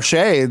got to wear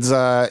shades.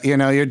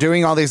 You're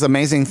doing all these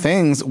amazing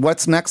things.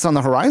 What's next on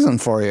the horizon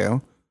for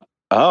you?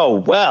 Oh,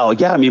 well,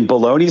 yeah. I mean,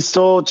 Bologna's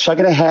still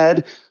chugging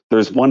ahead.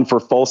 There's one for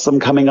Folsom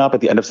coming up at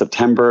the end of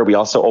September. We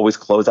also always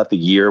close out the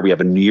year. We have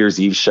a New Year's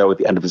Eve show at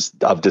the end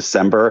of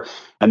December.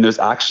 And there's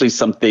actually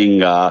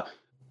something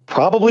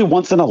probably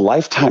once in a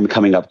lifetime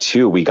coming up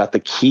too. We got the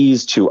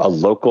keys to a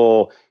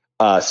local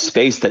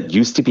space that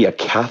used to be a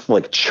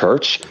Catholic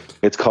church.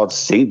 It's called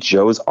St.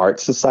 Joe's Art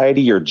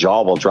Society. Your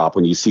jaw will drop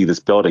when you see this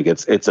building.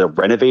 It's a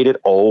renovated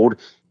old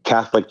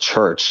Catholic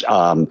church.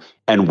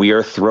 And we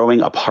are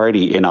throwing a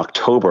party in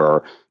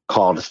October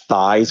called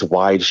Thighs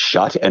Wide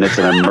Shut. And it's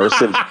an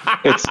immersive,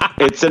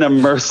 it's an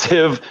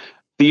immersive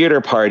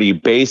theater party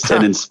based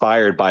and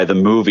inspired by the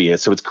movie.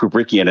 So it's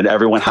Kubrickian and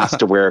everyone has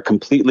to wear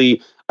completely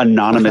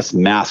anonymous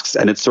masks.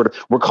 And it's sort of,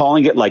 we're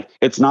calling it like,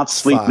 it's not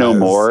Sleep No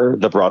More,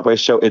 the Broadway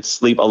show. It's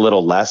Sleep a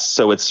Little Less.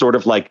 So it's sort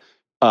of like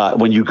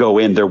when you go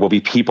in, there will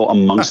be people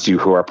amongst you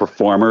who are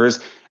performers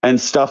and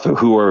stuff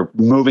who are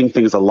moving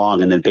things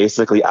along. And then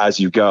basically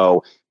as you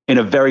go in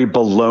a very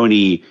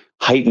baloney,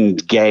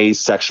 heightened gay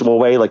sexual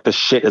way, like the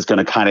shit is going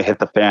to kind of hit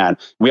the fan.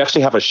 We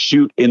actually have a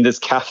shoot in this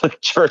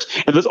Catholic church,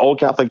 in this old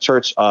Catholic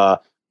church,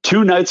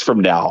 2 nights from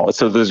now.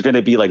 So there's going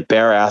to be like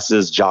bare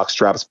asses, jock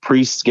straps,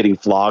 priests getting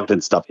flogged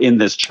and stuff in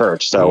this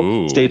church.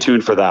 So Stay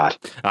tuned for that.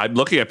 I'm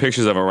looking at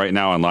pictures of it right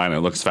now online.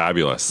 It looks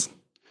fabulous.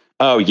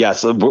 Oh,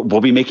 yes.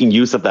 We'll be making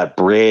use of that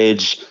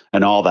bridge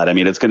and all that. I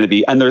mean, it's going to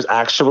be, and there's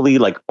actually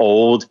like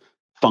old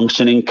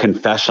functioning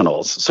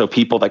confessionals. So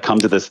people that come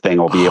to this thing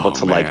will be able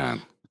to like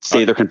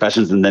say their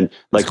confessions and then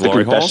like the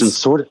confessions holes?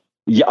 Sort of.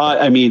 Yeah,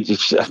 I mean,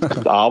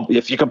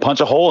 if you can punch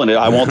a hole in it,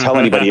 I won't tell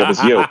anybody it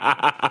was you.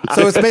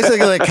 So it's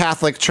basically a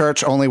Catholic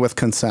church only with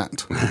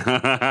consent.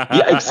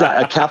 Yeah,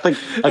 exactly.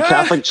 A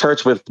Catholic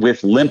church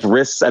with limp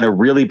wrists and a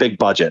really big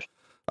budget.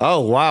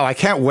 Oh, wow. I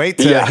can't wait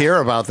to hear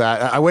about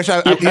that. I wish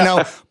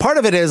part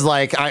of it is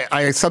like,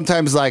 I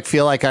sometimes like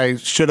feel like I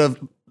should have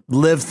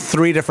lived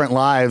 3 different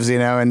lives,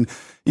 and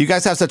you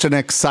guys have such an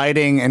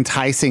exciting,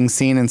 enticing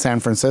scene in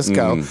San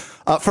Francisco.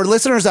 For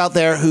listeners out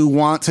there who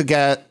want to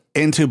get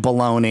into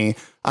Bologna,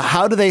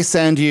 how do they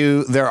send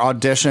you their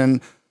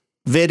audition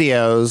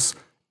videos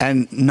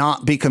and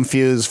not be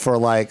confused for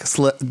like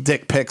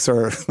dick pics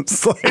or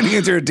sliding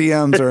into your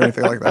DMs or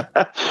anything like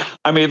that?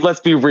 I mean, let's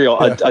be real.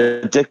 Yeah.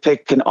 A dick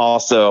pic can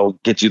also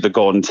get you the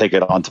golden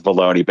ticket onto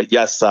Bologna. But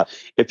yes,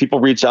 if people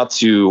reach out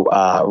to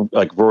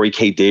like Rory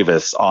K.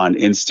 Davis on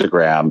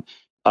Instagram,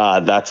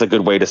 that's a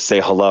good way to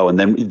say hello. And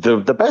then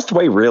the best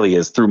way really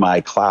is through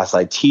my class.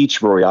 I teach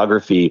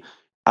choreography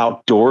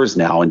outdoors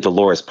now in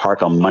Dolores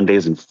Park on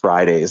Mondays and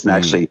Fridays. And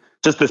actually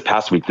just this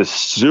past week, this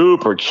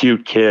super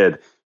cute kid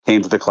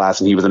came to the class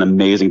and he was an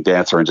amazing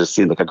dancer and just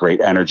seemed like a great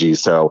energy.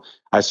 So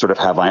I sort of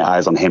have my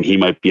eyes on him. He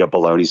might be a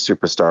Bologna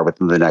superstar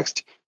within the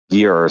next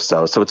year or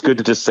so. So it's good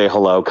to just say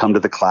hello, come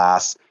to the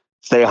class,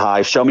 say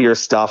hi, show me your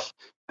stuff.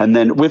 And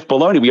then with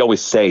Bologna, we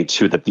always say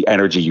too, that the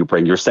energy you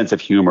bring, your sense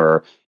of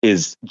humor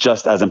is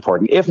just as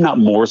important, if not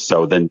more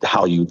so than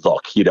how you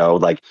look,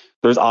 like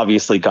there's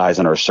obviously guys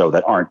on our show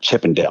that aren't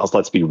Chippendales.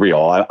 Let's be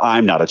real.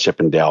 I'm not a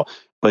Chippendale,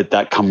 but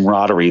that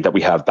camaraderie that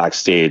we have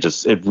backstage,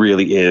 it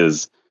really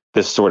is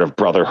this sort of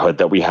brotherhood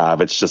that we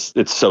have. It's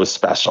so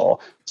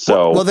special.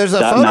 So well, there's a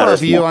photo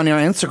of you on your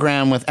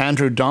Instagram with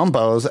Andrew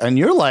Dombos, and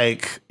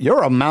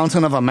you're a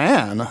mountain of a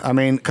man. I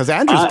mean, because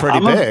Andrew's pretty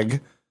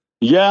big.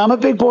 Yeah, I'm a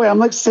big boy. I'm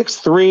like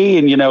 6'3",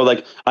 and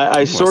like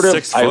I sort of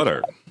 6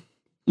 footer.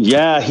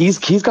 Yeah, he's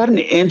got an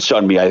inch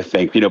on me, I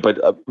think.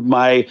 But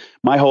my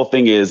whole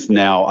thing is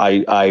now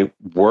I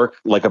work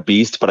like a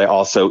beast, but I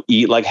also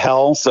eat like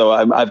hell. So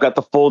I've got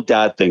the full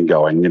dad thing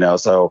going.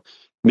 So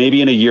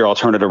maybe in a year I'll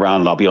turn it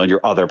around and I'll be on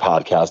your other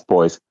podcast,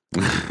 boys.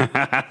 It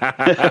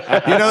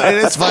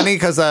is funny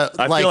because I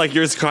feel like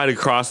yours kind of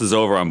crosses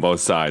over on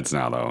both sides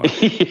now, though.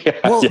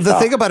 The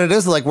thing about it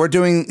is like we're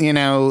doing,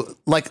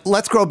 like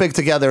Let's Grow Big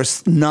Together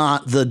is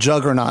not the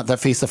juggernaut that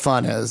Feast of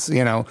Fun is.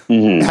 It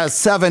has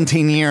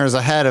 17 years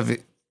ahead of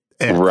it.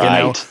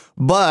 Right.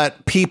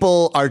 But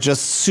people are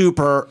just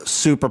super,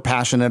 super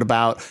passionate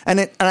about,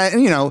 and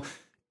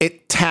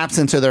it taps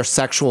into their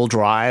sexual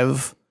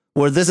drive.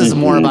 Where this is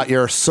more about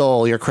your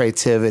soul, your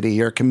creativity,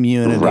 your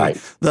community,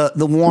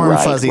 the warm,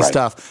 fuzzy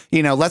stuff.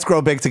 Let's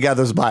Grow Big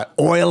Together is about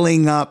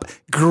oiling up,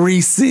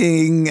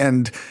 greasing,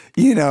 and,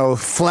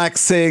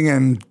 flexing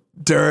and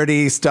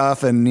dirty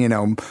stuff and,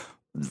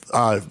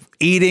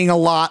 eating a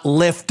lot,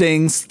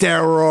 lifting,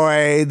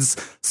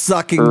 steroids,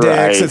 sucking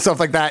dicks and stuff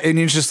like that. And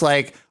you're just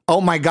like,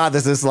 oh my God,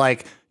 this is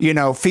like,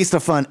 Feast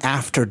of Fun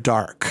after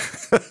dark.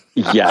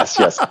 Yes.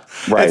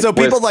 Right. And so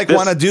people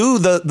want to do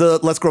the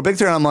Let's Grow Big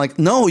Theory. I'm like,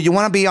 no, you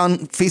want to be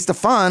on Feast of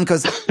Fun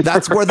because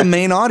that's where the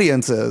main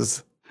audience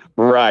is.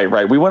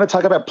 Right. We want to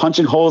talk about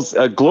punching holes,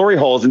 glory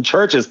holes in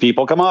churches,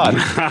 people. Come on.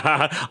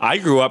 I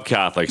grew up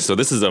Catholic, so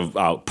this is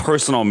a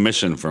personal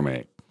mission for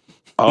me.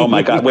 Oh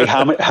my God. Wait,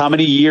 how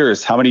many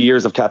years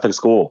of Catholic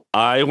school?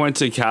 I went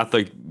to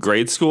Catholic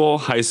grade school,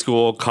 high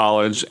school,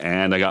 college,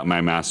 and I got my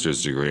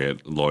master's degree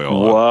at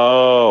Loyola.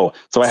 Whoa.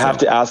 So I have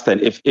to ask then,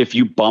 if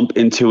you bump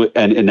into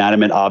an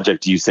inanimate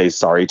object, do you say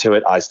sorry to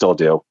it? I still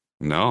do.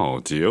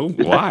 No, do you?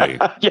 Why?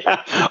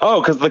 Yeah.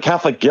 Oh, because of the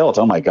Catholic guilt.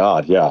 Oh my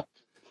God. Yeah.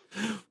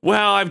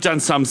 Well, I've done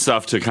some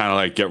stuff to kind of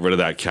like get rid of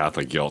that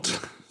Catholic guilt.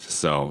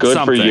 So good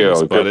for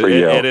you. But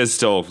it is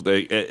still,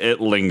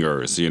 it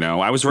lingers,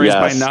 I was raised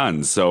by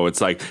nuns. So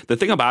it's like, the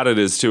thing about it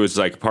is too, it's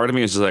like, part of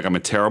me is just like, I'm a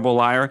terrible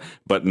liar,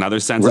 but in other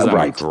senses, I'm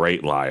a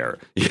great liar.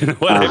 You know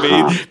what I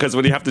mean? Because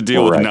when you have to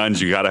deal with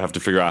nuns, you got to have to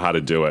figure out how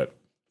to do it.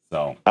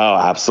 So. Oh,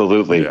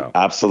 absolutely. Yeah.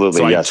 Absolutely.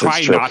 So yes,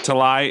 I try not to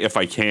lie if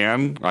I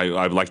can.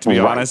 I'd like to be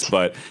honest,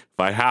 but if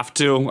I have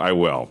to, I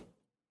will.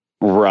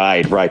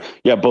 Right.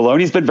 Yeah.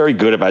 Bologna's been very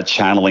good about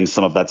channeling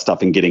some of that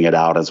stuff and getting it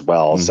out as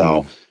well. Mm-hmm.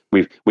 So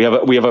we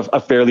have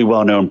a fairly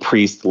well-known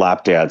priest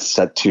lap dance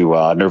set to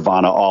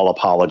Nirvana All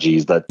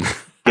Apologies that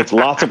gets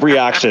lots of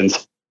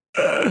reactions.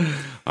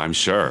 I'm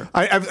sure.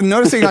 I'm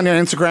noticing on your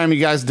Instagram, you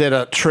guys did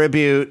a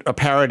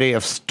parody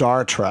of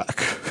Star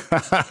Trek.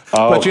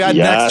 But you had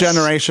Next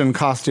Generation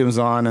costumes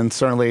on, and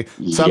certainly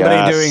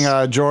somebody doing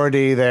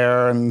Geordi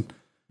there and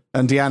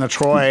Deanna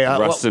Troi.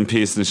 Rest in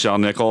peace, Nichelle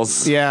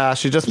Nichols. Yeah,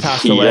 she just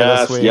passed away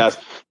this week. Yes,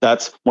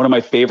 that's one of my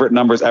favorite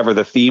numbers ever.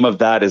 The theme of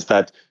that is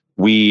that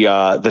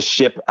the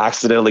ship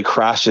accidentally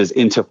crashes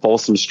into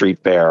Folsom Street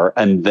Fair,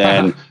 and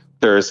then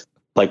there's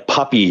like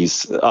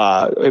puppies,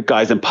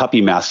 guys in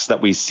puppy masks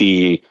that we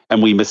see,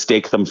 and we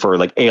mistake them for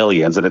like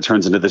aliens, and it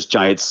turns into this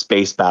giant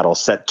space battle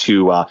set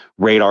to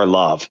Radar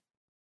Love.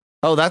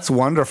 Oh, that's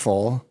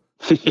wonderful.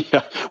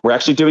 Yeah, we're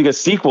actually doing a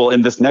sequel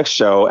in this next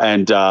show,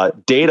 and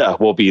Data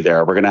will be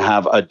there. We're going to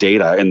have a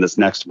Data in this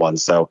next one.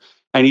 So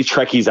any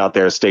Trekkies out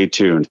there, stay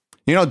tuned.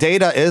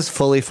 Data is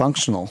fully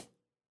functional.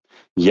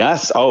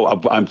 Yes. Oh,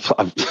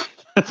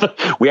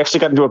 we actually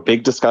got into a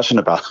big discussion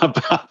about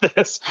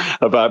this,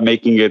 about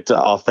making it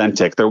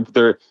authentic.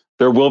 There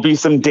will be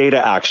some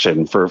Data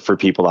action for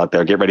people out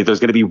there. Get ready. There's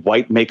going to be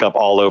white makeup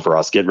all over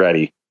us. Get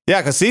ready.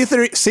 Yeah, because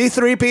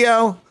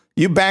C3PO,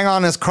 you bang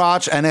on his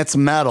crotch and it's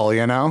metal,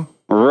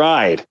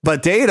 Right.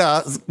 But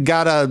Data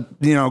got a,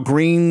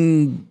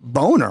 green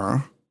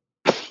boner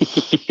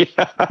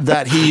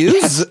that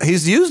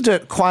he's used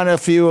it quite a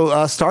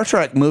few Star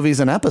Trek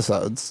movies and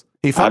episodes.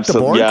 He fucked the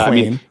Borg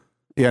Queen,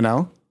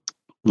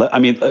 I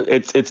mean,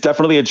 it's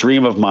definitely a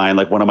dream of mine.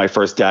 Like one of my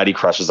first daddy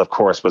crushes, of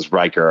course, was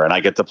Riker, and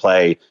I get to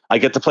play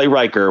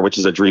Riker, which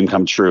is a dream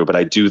come true. But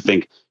I do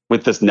think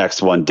with this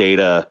next one,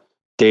 Data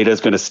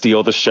is going to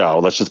steal the show.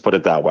 Let's just put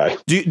it that way.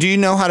 Do you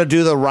know how to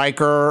do the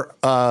Riker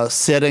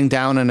sitting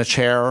down in a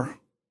chair?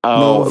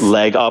 Oh, move?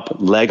 leg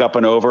up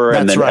and over. That's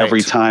and then right.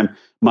 Every time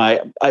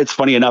it's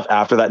funny enough,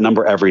 after that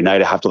number every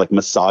night, I have to like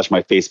massage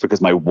my face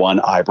because my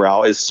one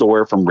eyebrow is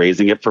sore from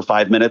raising it for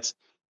 5 minutes.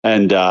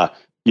 And,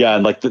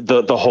 and like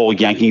the whole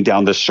yanking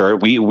down the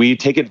shirt, we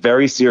take it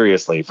very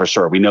seriously for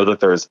sure. We know that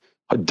there's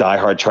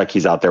diehard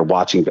Trekkies out there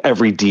watching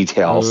every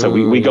detail. Ooh. So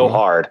we go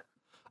hard.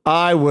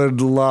 I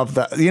would love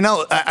that.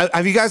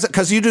 Have you guys,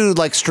 because you do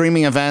like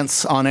streaming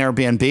events on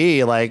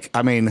Airbnb, like,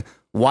 I mean,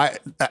 why?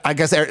 I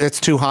guess it's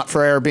too hot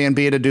for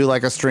Airbnb to do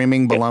like a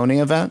streaming baloney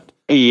event.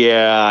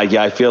 Yeah.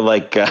 I feel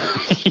like,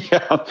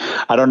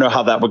 I don't know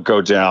how that would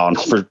go down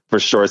for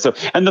sure. So,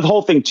 and the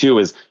whole thing too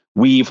is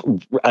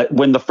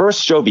when the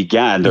first show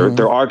began,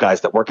 there are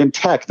guys that work in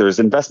tech, there's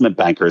investment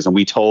bankers, and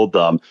we told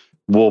them,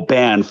 we'll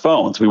ban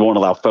phones. We won't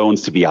allow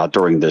phones to be out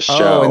during this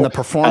show. Oh, in the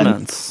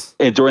performance.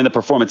 And during the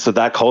performance. So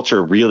that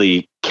culture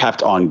really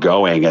kept on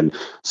going. And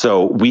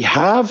so we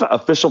have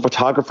official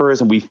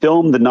photographers and we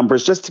film the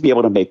numbers just to be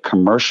able to make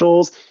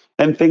commercials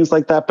and things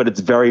like that. But it's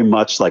very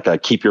much like a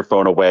keep your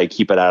phone away,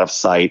 keep it out of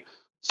sight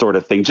sort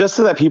of thing, just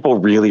so that people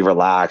really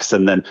relax.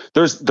 And then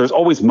there's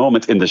always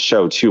moments in the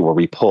show too, where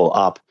we pull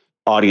up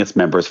audience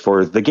members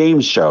for the game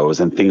shows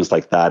and things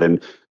like that.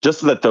 And just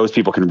so that those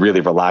people can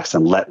really relax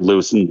and let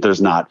loose. And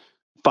there's not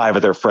 5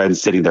 of their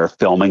friends sitting there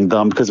filming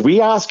them, because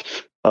we ask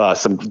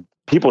some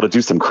people to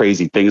do some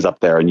crazy things up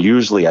there. And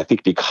usually I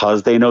think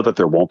because they know that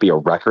there won't be a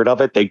record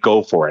of it, they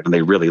go for it and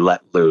they really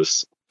let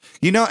loose.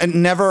 It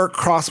never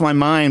crossed my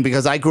mind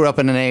because I grew up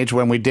in an age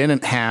when we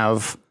didn't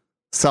have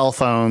cell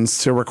phones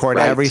to record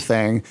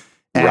everything.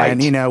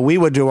 And, we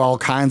would do all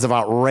kinds of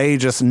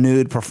outrageous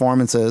nude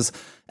performances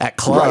at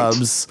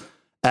clubs,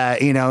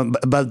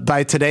 but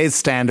by today's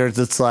standards,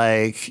 it's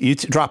like you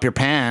drop your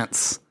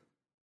pants.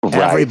 Right.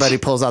 Everybody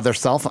pulls out their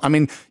cell phone. I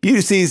mean,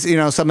 you see,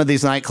 some of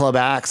these nightclub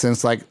acts, and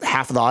it's like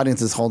half of the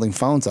audience is holding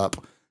phones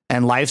up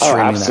and live streaming.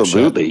 Oh,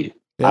 absolutely. That shit.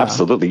 Yeah.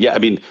 Absolutely. Yeah. I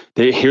mean,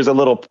 here's a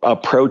little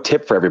pro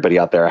tip for everybody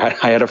out there.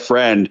 I had a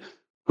friend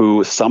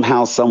who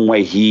somehow, some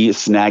way he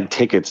snagged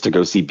tickets to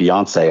go see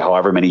Beyonce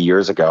however many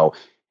years ago.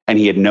 And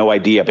he had no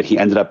idea, but he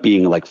ended up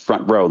being like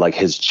front row, like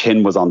his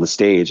chin was on the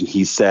stage. And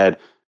he said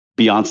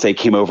Beyonce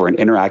came over and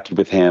interacted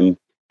with him.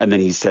 And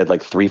then he said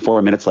like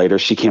 3-4 minutes later,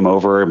 she came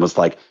over and was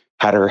like,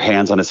 had her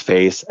hands on his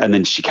face. And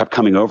then she kept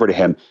coming over to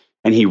him.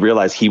 And he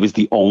realized he was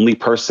the only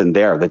person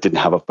there that didn't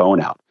have a phone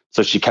out.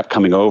 So she kept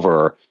coming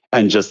over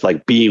and just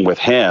like being with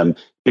him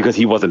because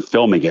he wasn't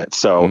filming it.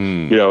 So,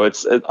 you know,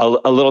 it's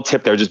a little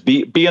tip there, just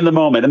be in the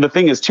moment. And the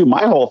thing is too,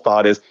 my whole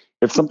thought is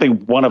if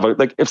something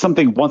if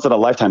something once in a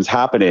lifetime's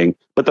happening,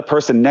 but the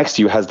person next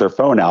to you has their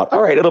phone out,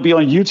 all right, it'll be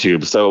on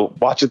YouTube. So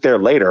watch it there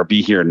later,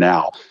 be here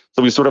now.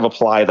 So we sort of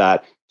apply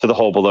that to the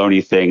whole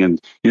baloney thing. And,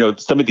 you know,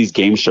 some of these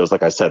game shows,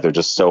 like I said, they're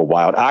just so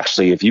wild.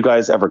 Actually, if you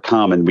guys ever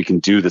come and we can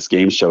do this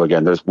game show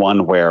again, there's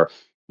one where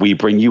we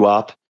bring you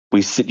up,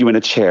 we sit you in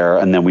a chair,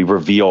 and then we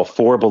reveal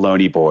 4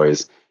 baloney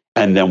boys,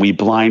 and then we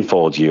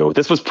blindfold you.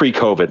 This was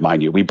pre-COVID,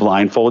 mind you. We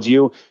blindfold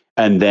you,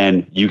 and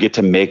then you get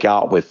to make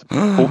out with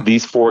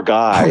these 4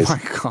 guys,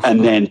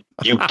 and then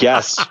you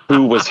guess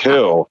who was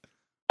who.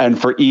 And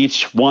for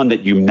each one that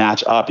you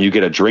match up, you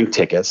get a drink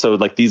ticket. So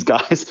like these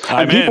guys,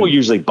 and people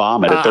usually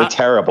bomb at it. They're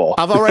terrible.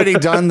 I've already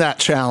done that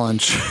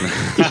challenge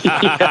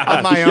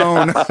on my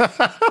own.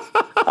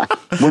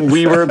 When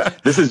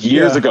this is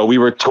years ago, we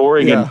were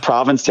touring in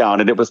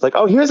Provincetown, and it was like,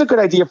 oh, here's a good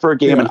idea for a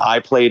game. And I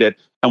played it.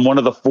 And one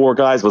of the 4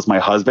 guys was my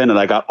husband, and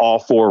I got all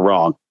 4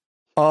 wrong.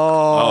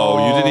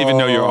 Oh, you didn't even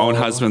know your own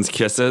husband's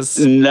kisses?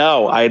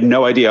 No, I had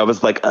no idea. I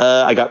was like,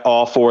 I got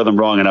all 4 of them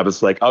wrong. And I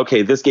was like,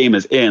 okay, this game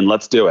is in.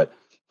 Let's do it.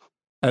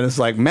 And it's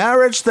like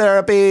marriage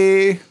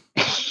therapy.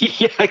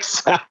 Yeah,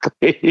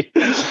 exactly.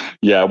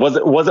 Yeah,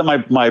 it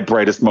wasn't my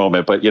brightest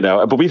moment, but you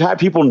know, but we've had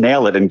people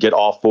nail it and get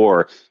all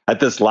 4. At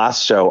this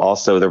last show,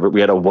 also, we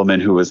had a woman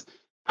who was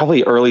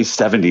probably early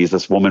 70s.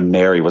 This woman,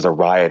 Mary, was a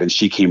riot, and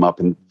she came up,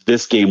 and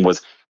this game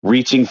was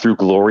reaching through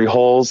glory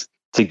holes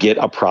to get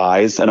a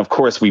prize. And of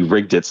course, we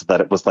rigged it so that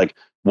it was like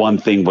one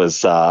thing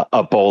was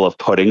a bowl of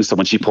pudding. So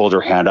when she pulled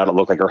her hand out, it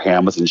looked like her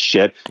hand was in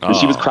shit. And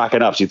she was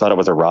cracking up. She thought it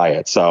was a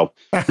riot. So,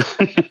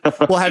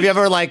 well, have you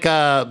ever like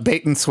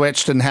bait and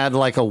switched and had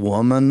like a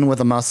woman with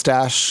a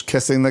mustache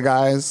kissing the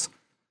guys?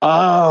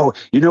 Oh,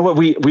 you know what?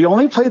 We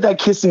only played that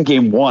kissing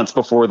game once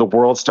before the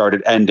world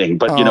started ending.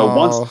 But, you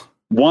know,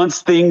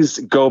 once things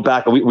go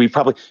back, we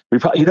probably,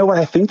 you know what?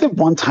 I think that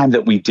one time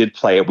that we did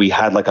play it, we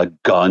had like a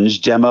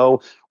Gunge demo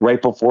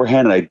right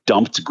beforehand, and I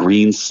dumped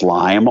green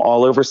slime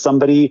all over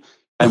somebody.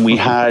 And we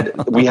had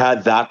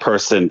that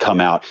person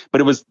come out,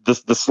 but it was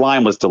the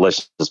slime was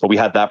delicious, but we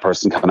had that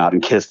person come out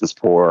and kiss this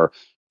poor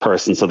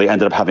person. So they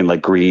ended up having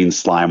like green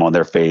slime on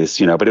their face,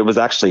 you know, but it was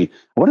actually,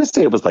 I want to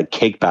say it was like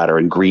cake batter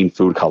and green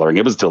food coloring.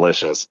 It was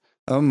delicious.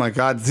 Oh my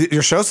God.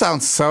 Your show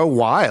sounds so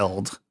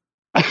wild.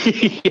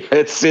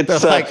 It's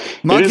like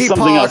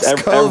monkeypox,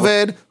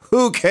 COVID,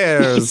 who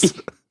cares?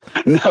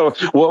 No.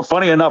 Well,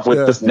 funny enough,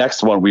 with this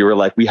next one, we were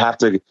like, we have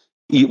to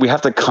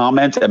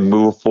comment and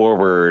move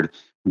forward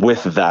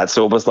with that.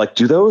 So it was like,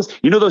 do those,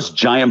 you know, those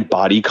giant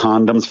body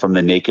condoms from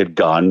The Naked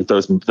Gun,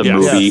 the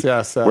movie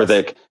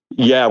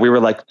where we were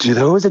like, do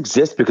those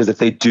exist? Because if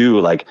they do,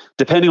 like,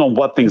 depending on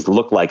what things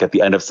look like at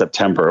the end of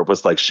September, it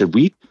was like, should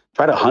we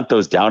try to hunt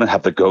those down and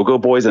have the Go-Go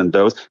Boys and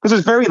those? Because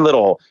there's very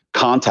little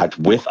contact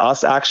with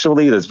us,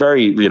 actually. There's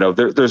very, you know,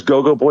 there's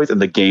Go-Go Boys in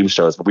the game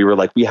shows, but we were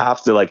like, we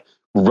have to like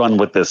run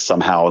with this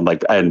somehow and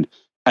like, and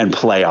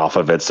play off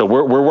of it. So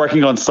we're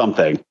working on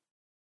something.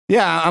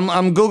 Yeah,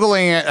 I'm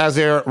Googling it as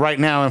you're right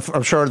now, and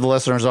I'm sure the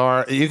listeners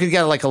are. You could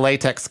get like a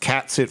latex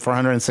cat suit for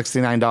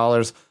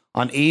 $169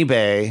 on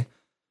eBay.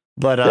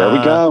 But there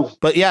we go.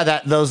 But yeah,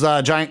 those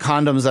giant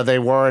condoms that they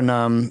wore in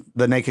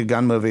the Naked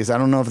Gun movies, I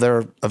don't know if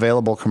they're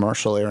available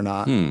commercially or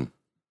not.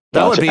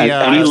 That would be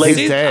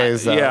these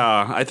days.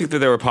 Yeah, I think that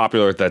they were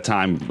popular at that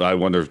time. I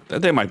wonder,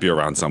 they might be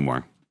around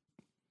somewhere.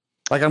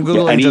 Like I'm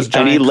Googling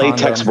any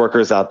latex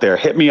workers out there,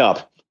 hit me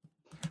up.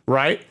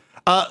 Right.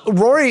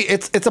 Rory,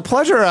 it's a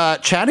pleasure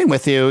chatting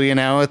with you. You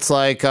know, it's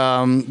like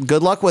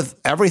good luck with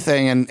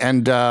everything,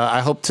 and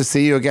I hope to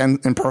see you again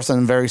in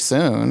person very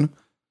soon.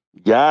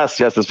 Yes,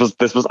 this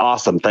was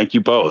awesome. Thank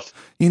you both.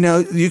 You know,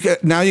 you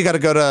got to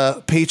go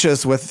to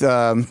Peaches with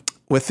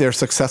their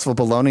successful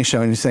baloney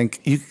show, and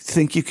you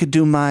think you could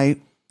do my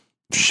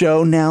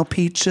show now,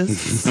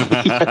 Peaches?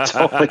 Yeah,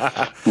 totally.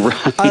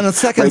 Right. On a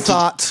second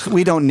thought,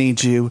 we don't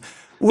need you.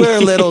 We're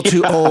a little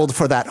too old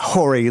for that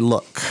hoary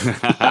look.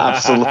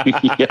 Absolutely.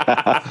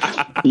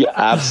 Yeah,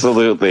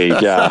 absolutely.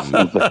 Yeah.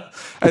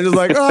 I just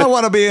like, I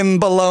want to be in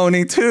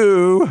baloney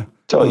too.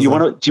 So do you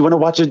want to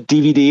watch a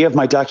DVD of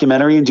my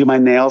documentary and do my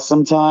nails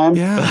sometime?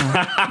 Yeah.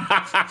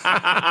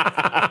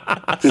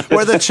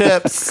 Where the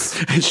chips?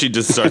 She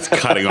just starts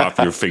cutting off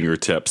your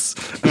fingertips.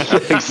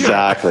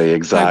 Exactly.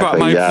 I brought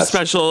my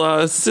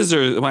special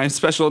scissors, my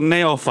special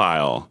nail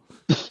file.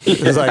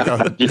 It's like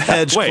a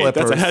hedge clipper.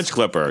 That's a hedge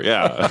clipper.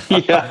 Yeah.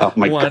 Yeah. Oh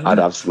my God.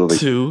 Absolutely.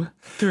 2,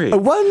 3.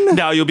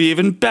 Now you'll be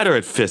even better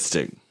at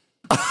fisting.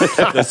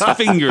 Those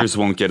fingers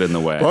won't get in the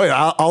way. Boy,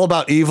 all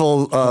about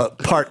evil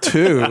part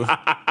 2.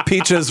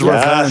 Peach's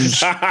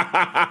revenge.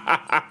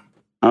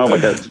 Oh my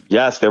God.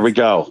 Yes, there we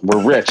go.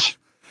 We're rich.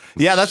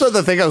 Yeah, that's what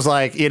the thing I was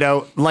like,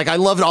 like I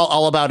loved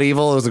all About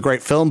Evil. It was a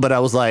great film, but I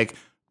was like,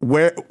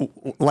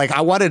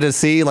 I wanted to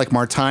see like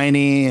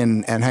Martini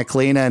and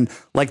Heklina and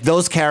like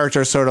those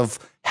characters sort of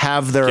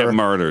have their get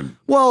murdered.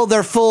 Well,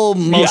 their full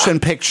motion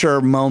picture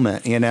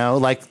moment,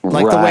 like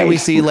the way we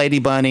see Lady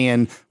Bunny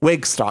and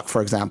Wigstock,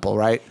 for example,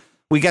 right?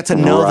 We get to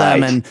know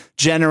them, and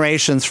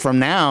generations from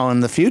now in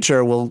the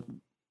future will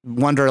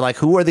wonder like,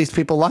 who are these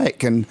people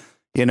like? And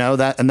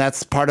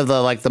that's part of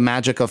the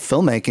magic of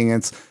filmmaking.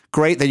 It's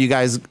great that you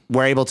guys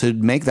were able to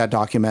make that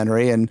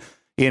documentary, and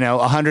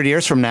 100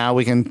 years from now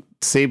we can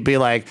be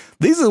like,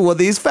 these are what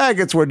these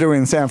faggots were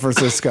doing in San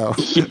Francisco.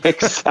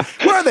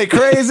 Exactly. Were they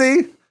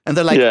crazy? And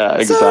they're like, yeah,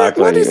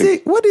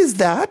 exactly. What is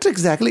that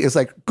exactly? It's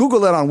like,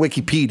 Google it on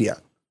Wikipedia.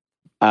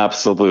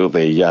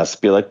 Absolutely. Yes.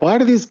 Be like, why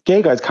are these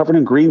gay guys covered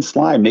in green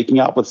slime making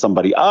out with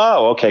somebody?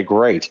 Oh, okay,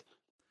 great.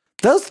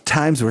 Those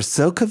times were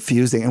so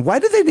confusing. And why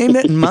did they name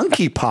it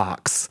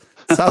monkeypox?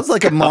 Sounds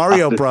like a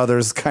Mario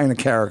Brothers kind of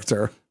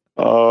character.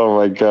 Oh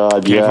my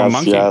God.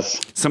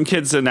 Yes. Some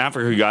kids in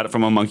Africa got it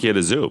from a monkey at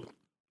a zoo.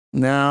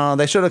 No,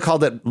 they should have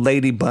called it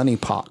Lady Bunny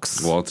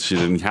Pox. Well, she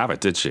didn't have it,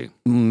 did she?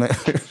 I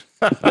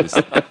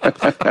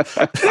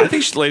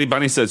think Lady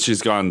Bunny said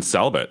she's gone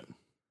celibate.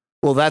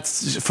 Well,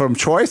 that's from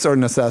choice or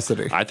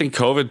necessity? I think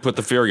COVID put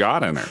the fear of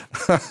God in her.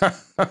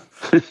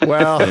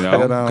 Well,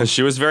 because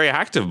she was very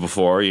active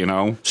before. She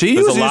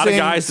there's was a lot of using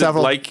guys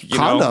several that like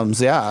condoms.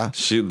 Yeah,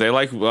 they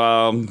like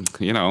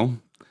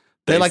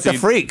they like the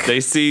freak. They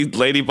see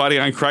Lady Bunny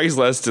on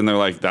Craigslist and they're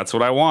like, "That's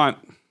what I want."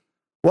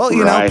 Well,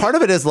 part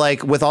of it is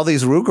like with all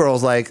these Rue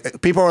girls, like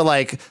people are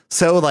like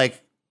so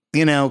like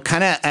kind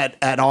of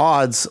at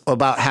odds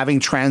about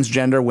having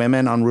transgender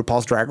women on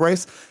RuPaul's Drag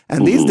Race,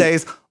 and these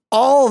days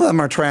all of them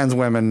are trans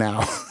women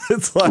now.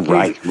 It's like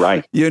right.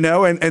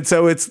 And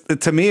so it's,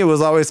 to me, it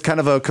was always kind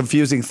of a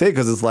confusing thing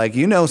because it's like,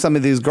 some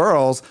of these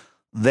girls,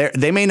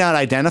 they may not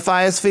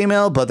identify as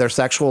female, but their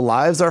sexual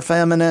lives are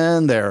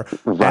feminine. Their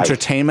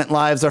entertainment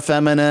lives are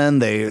feminine.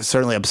 They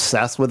certainly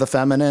obsess with the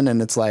feminine.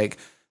 And it's like,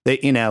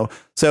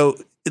 so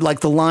like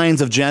the lines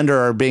of gender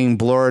are being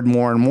blurred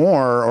more and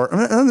more, or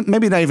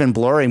maybe not even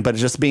blurring, but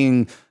just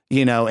being,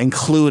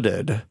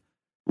 included.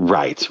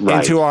 Right.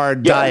 Into our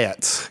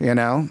diet,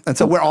 And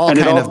so we're all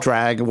kind of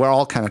drag. We're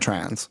all kind of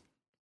trans.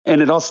 And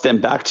it all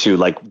stemmed back to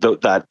like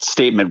that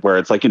statement where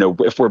it's like,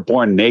 if we're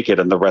born naked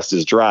and the rest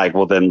is drag,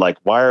 well, then like,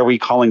 why are we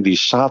calling these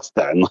shots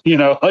then?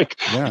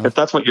 If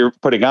that's what you're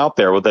putting out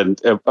there, well, then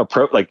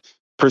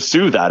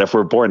pursue that. If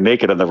we're born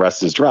naked and the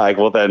rest is drag,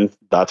 well, then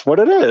that's what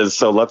it is.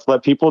 So let's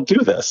let people do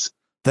this.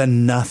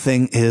 Then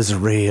nothing is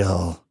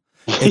real.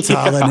 It's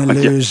all an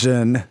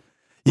illusion.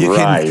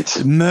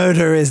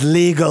 Murder is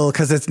legal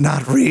because it's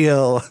not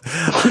real.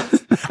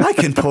 I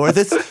can pour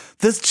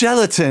this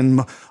gelatin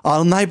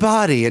on my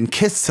body and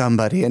kiss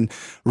somebody and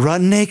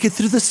run naked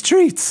through the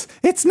streets.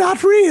 It's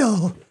not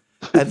real.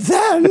 And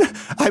then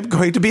I'm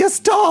going to be a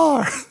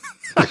star.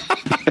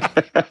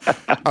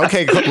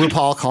 Okay,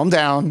 RuPaul, calm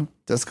down.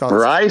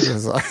 Right.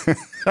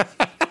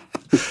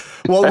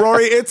 Well,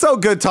 Rory, it's so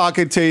good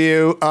talking to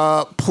you.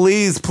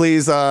 Please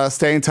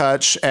stay in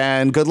touch,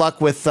 and good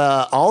luck with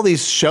all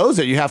these shows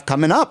that you have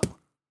coming up.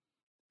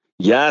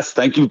 Yes,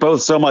 thank you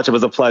both so much. It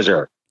was a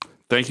pleasure.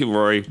 Thank you,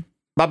 Rory.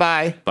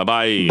 Bye-bye.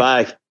 Bye-bye.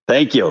 Bye.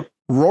 Thank you.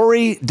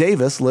 Rory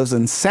Davis lives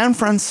in San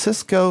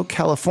Francisco,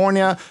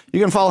 California. You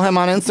can follow him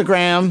on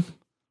Instagram,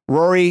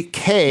 Rory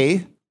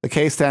K. The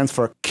K stands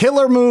for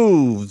Killer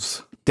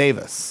Moves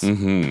Davis.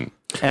 Mm-hmm.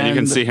 And you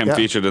can see him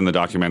featured in the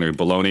documentary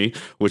Baloney,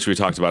 which we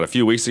talked about a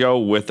few weeks ago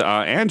with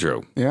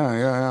Andrew.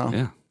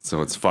 Yeah.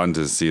 So it's fun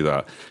to see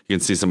you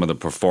can see some of the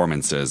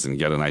performances and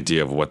get an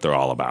idea of what they're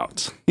all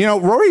about.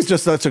 Rory's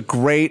just such a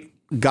great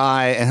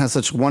guy and has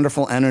such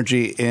wonderful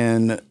energy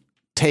in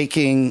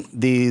taking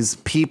these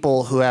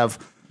people who have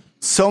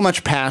so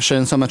much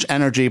passion, so much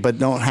energy, but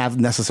don't have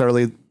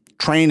necessarily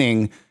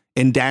training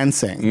in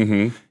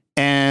dancing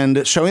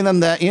and showing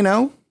them that,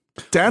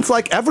 dance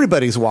like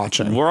everybody's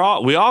watching.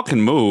 We all can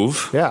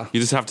move. Yeah. You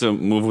just have to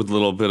move with a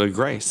little bit of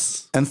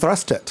grace. And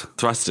thrust it.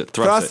 Thrust it.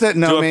 Do a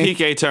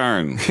PK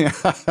turn.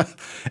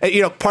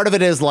 Yeah. Part of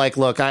it is like,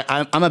 look,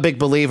 I'm a big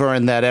believer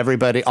in that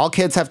all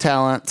kids have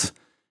talent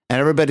and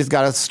everybody's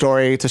got a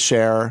story to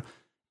share.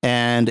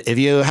 And if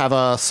you have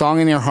a song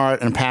in your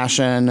heart and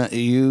passion,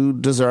 you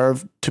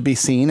deserve to be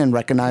seen and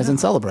recognized and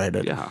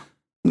celebrated. Yeah.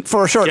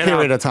 For a short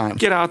period of time.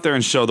 Get out there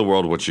and show the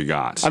world what you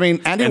got. I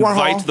mean,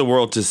 Invite the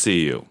world to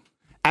see you.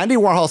 Andy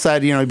Warhol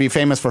said, he'd be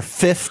famous for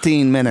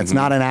 15 minutes,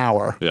 not an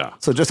hour. Yeah.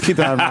 So just keep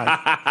that in mind.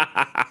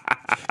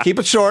 Keep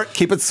it short.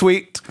 Keep it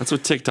sweet. That's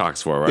what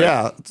TikTok's for, right?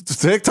 Yeah.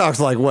 TikTok's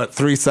like,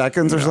 3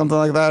 seconds or something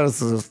like that?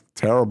 It's just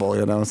terrible,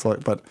 It's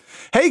like, but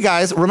hey,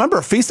 guys,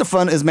 remember, Feast of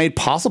Fun is made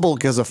possible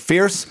because of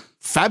fierce,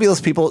 fabulous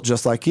people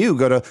just like you.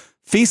 Go to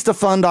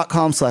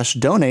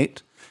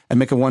feastoffun.com/donate and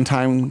make a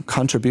one-time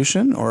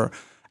contribution or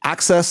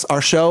access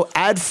our show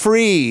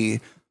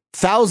ad-free.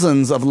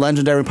 Thousands of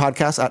legendary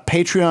podcasts at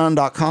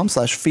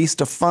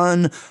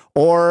patreon.com/feastoffun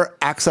or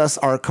access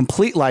our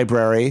complete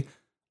library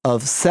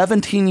of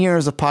 17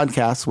 years of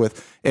podcasts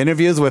with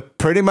interviews with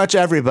pretty much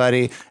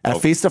everybody at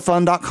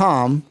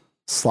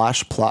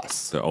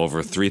feastoffun.com/plus. There are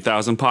over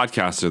 3,000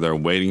 podcasts there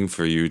waiting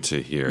for you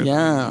to hear.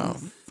 Yeah.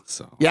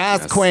 So,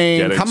 yes,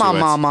 Queen. Come on,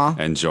 Mama.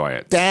 Enjoy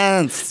it.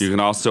 Dance. You can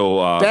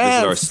also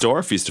visit our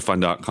store,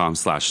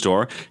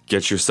 feastoffun.com/store.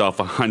 Get yourself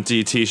a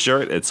Hunty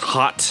t-shirt. It's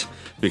hot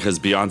because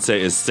Beyonce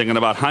is singing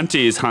about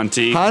Hunties,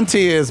 Hunty.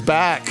 Hunty is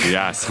back.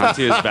 Yes,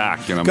 Hunty is back.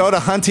 Go to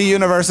Hunty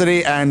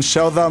University and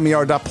show them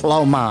your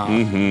diploma.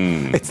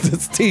 Mm-hmm. It's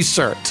this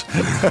t-shirt.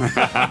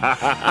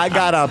 I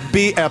got a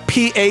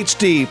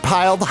PhD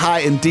piled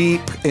high and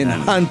deep in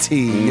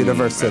Hunty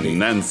University.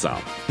 And then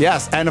some.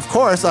 Yes, and of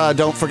course,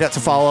 don't forget to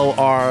follow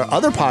our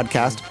other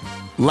podcast,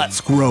 Let's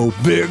Grow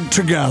Big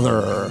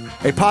Together,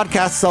 a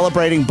podcast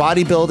celebrating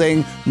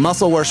bodybuilding,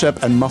 muscle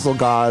worship, and muscle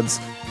gods,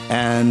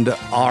 and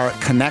our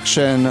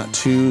connection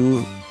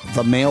to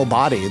the male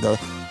body, the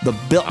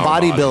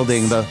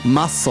bodybuilding, the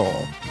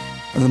muscle.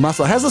 And the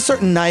muscle has a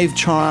certain naive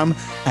charm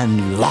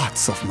and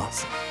lots of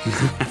muscle.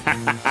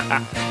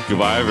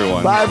 Goodbye,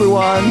 everyone. Bye,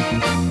 everyone.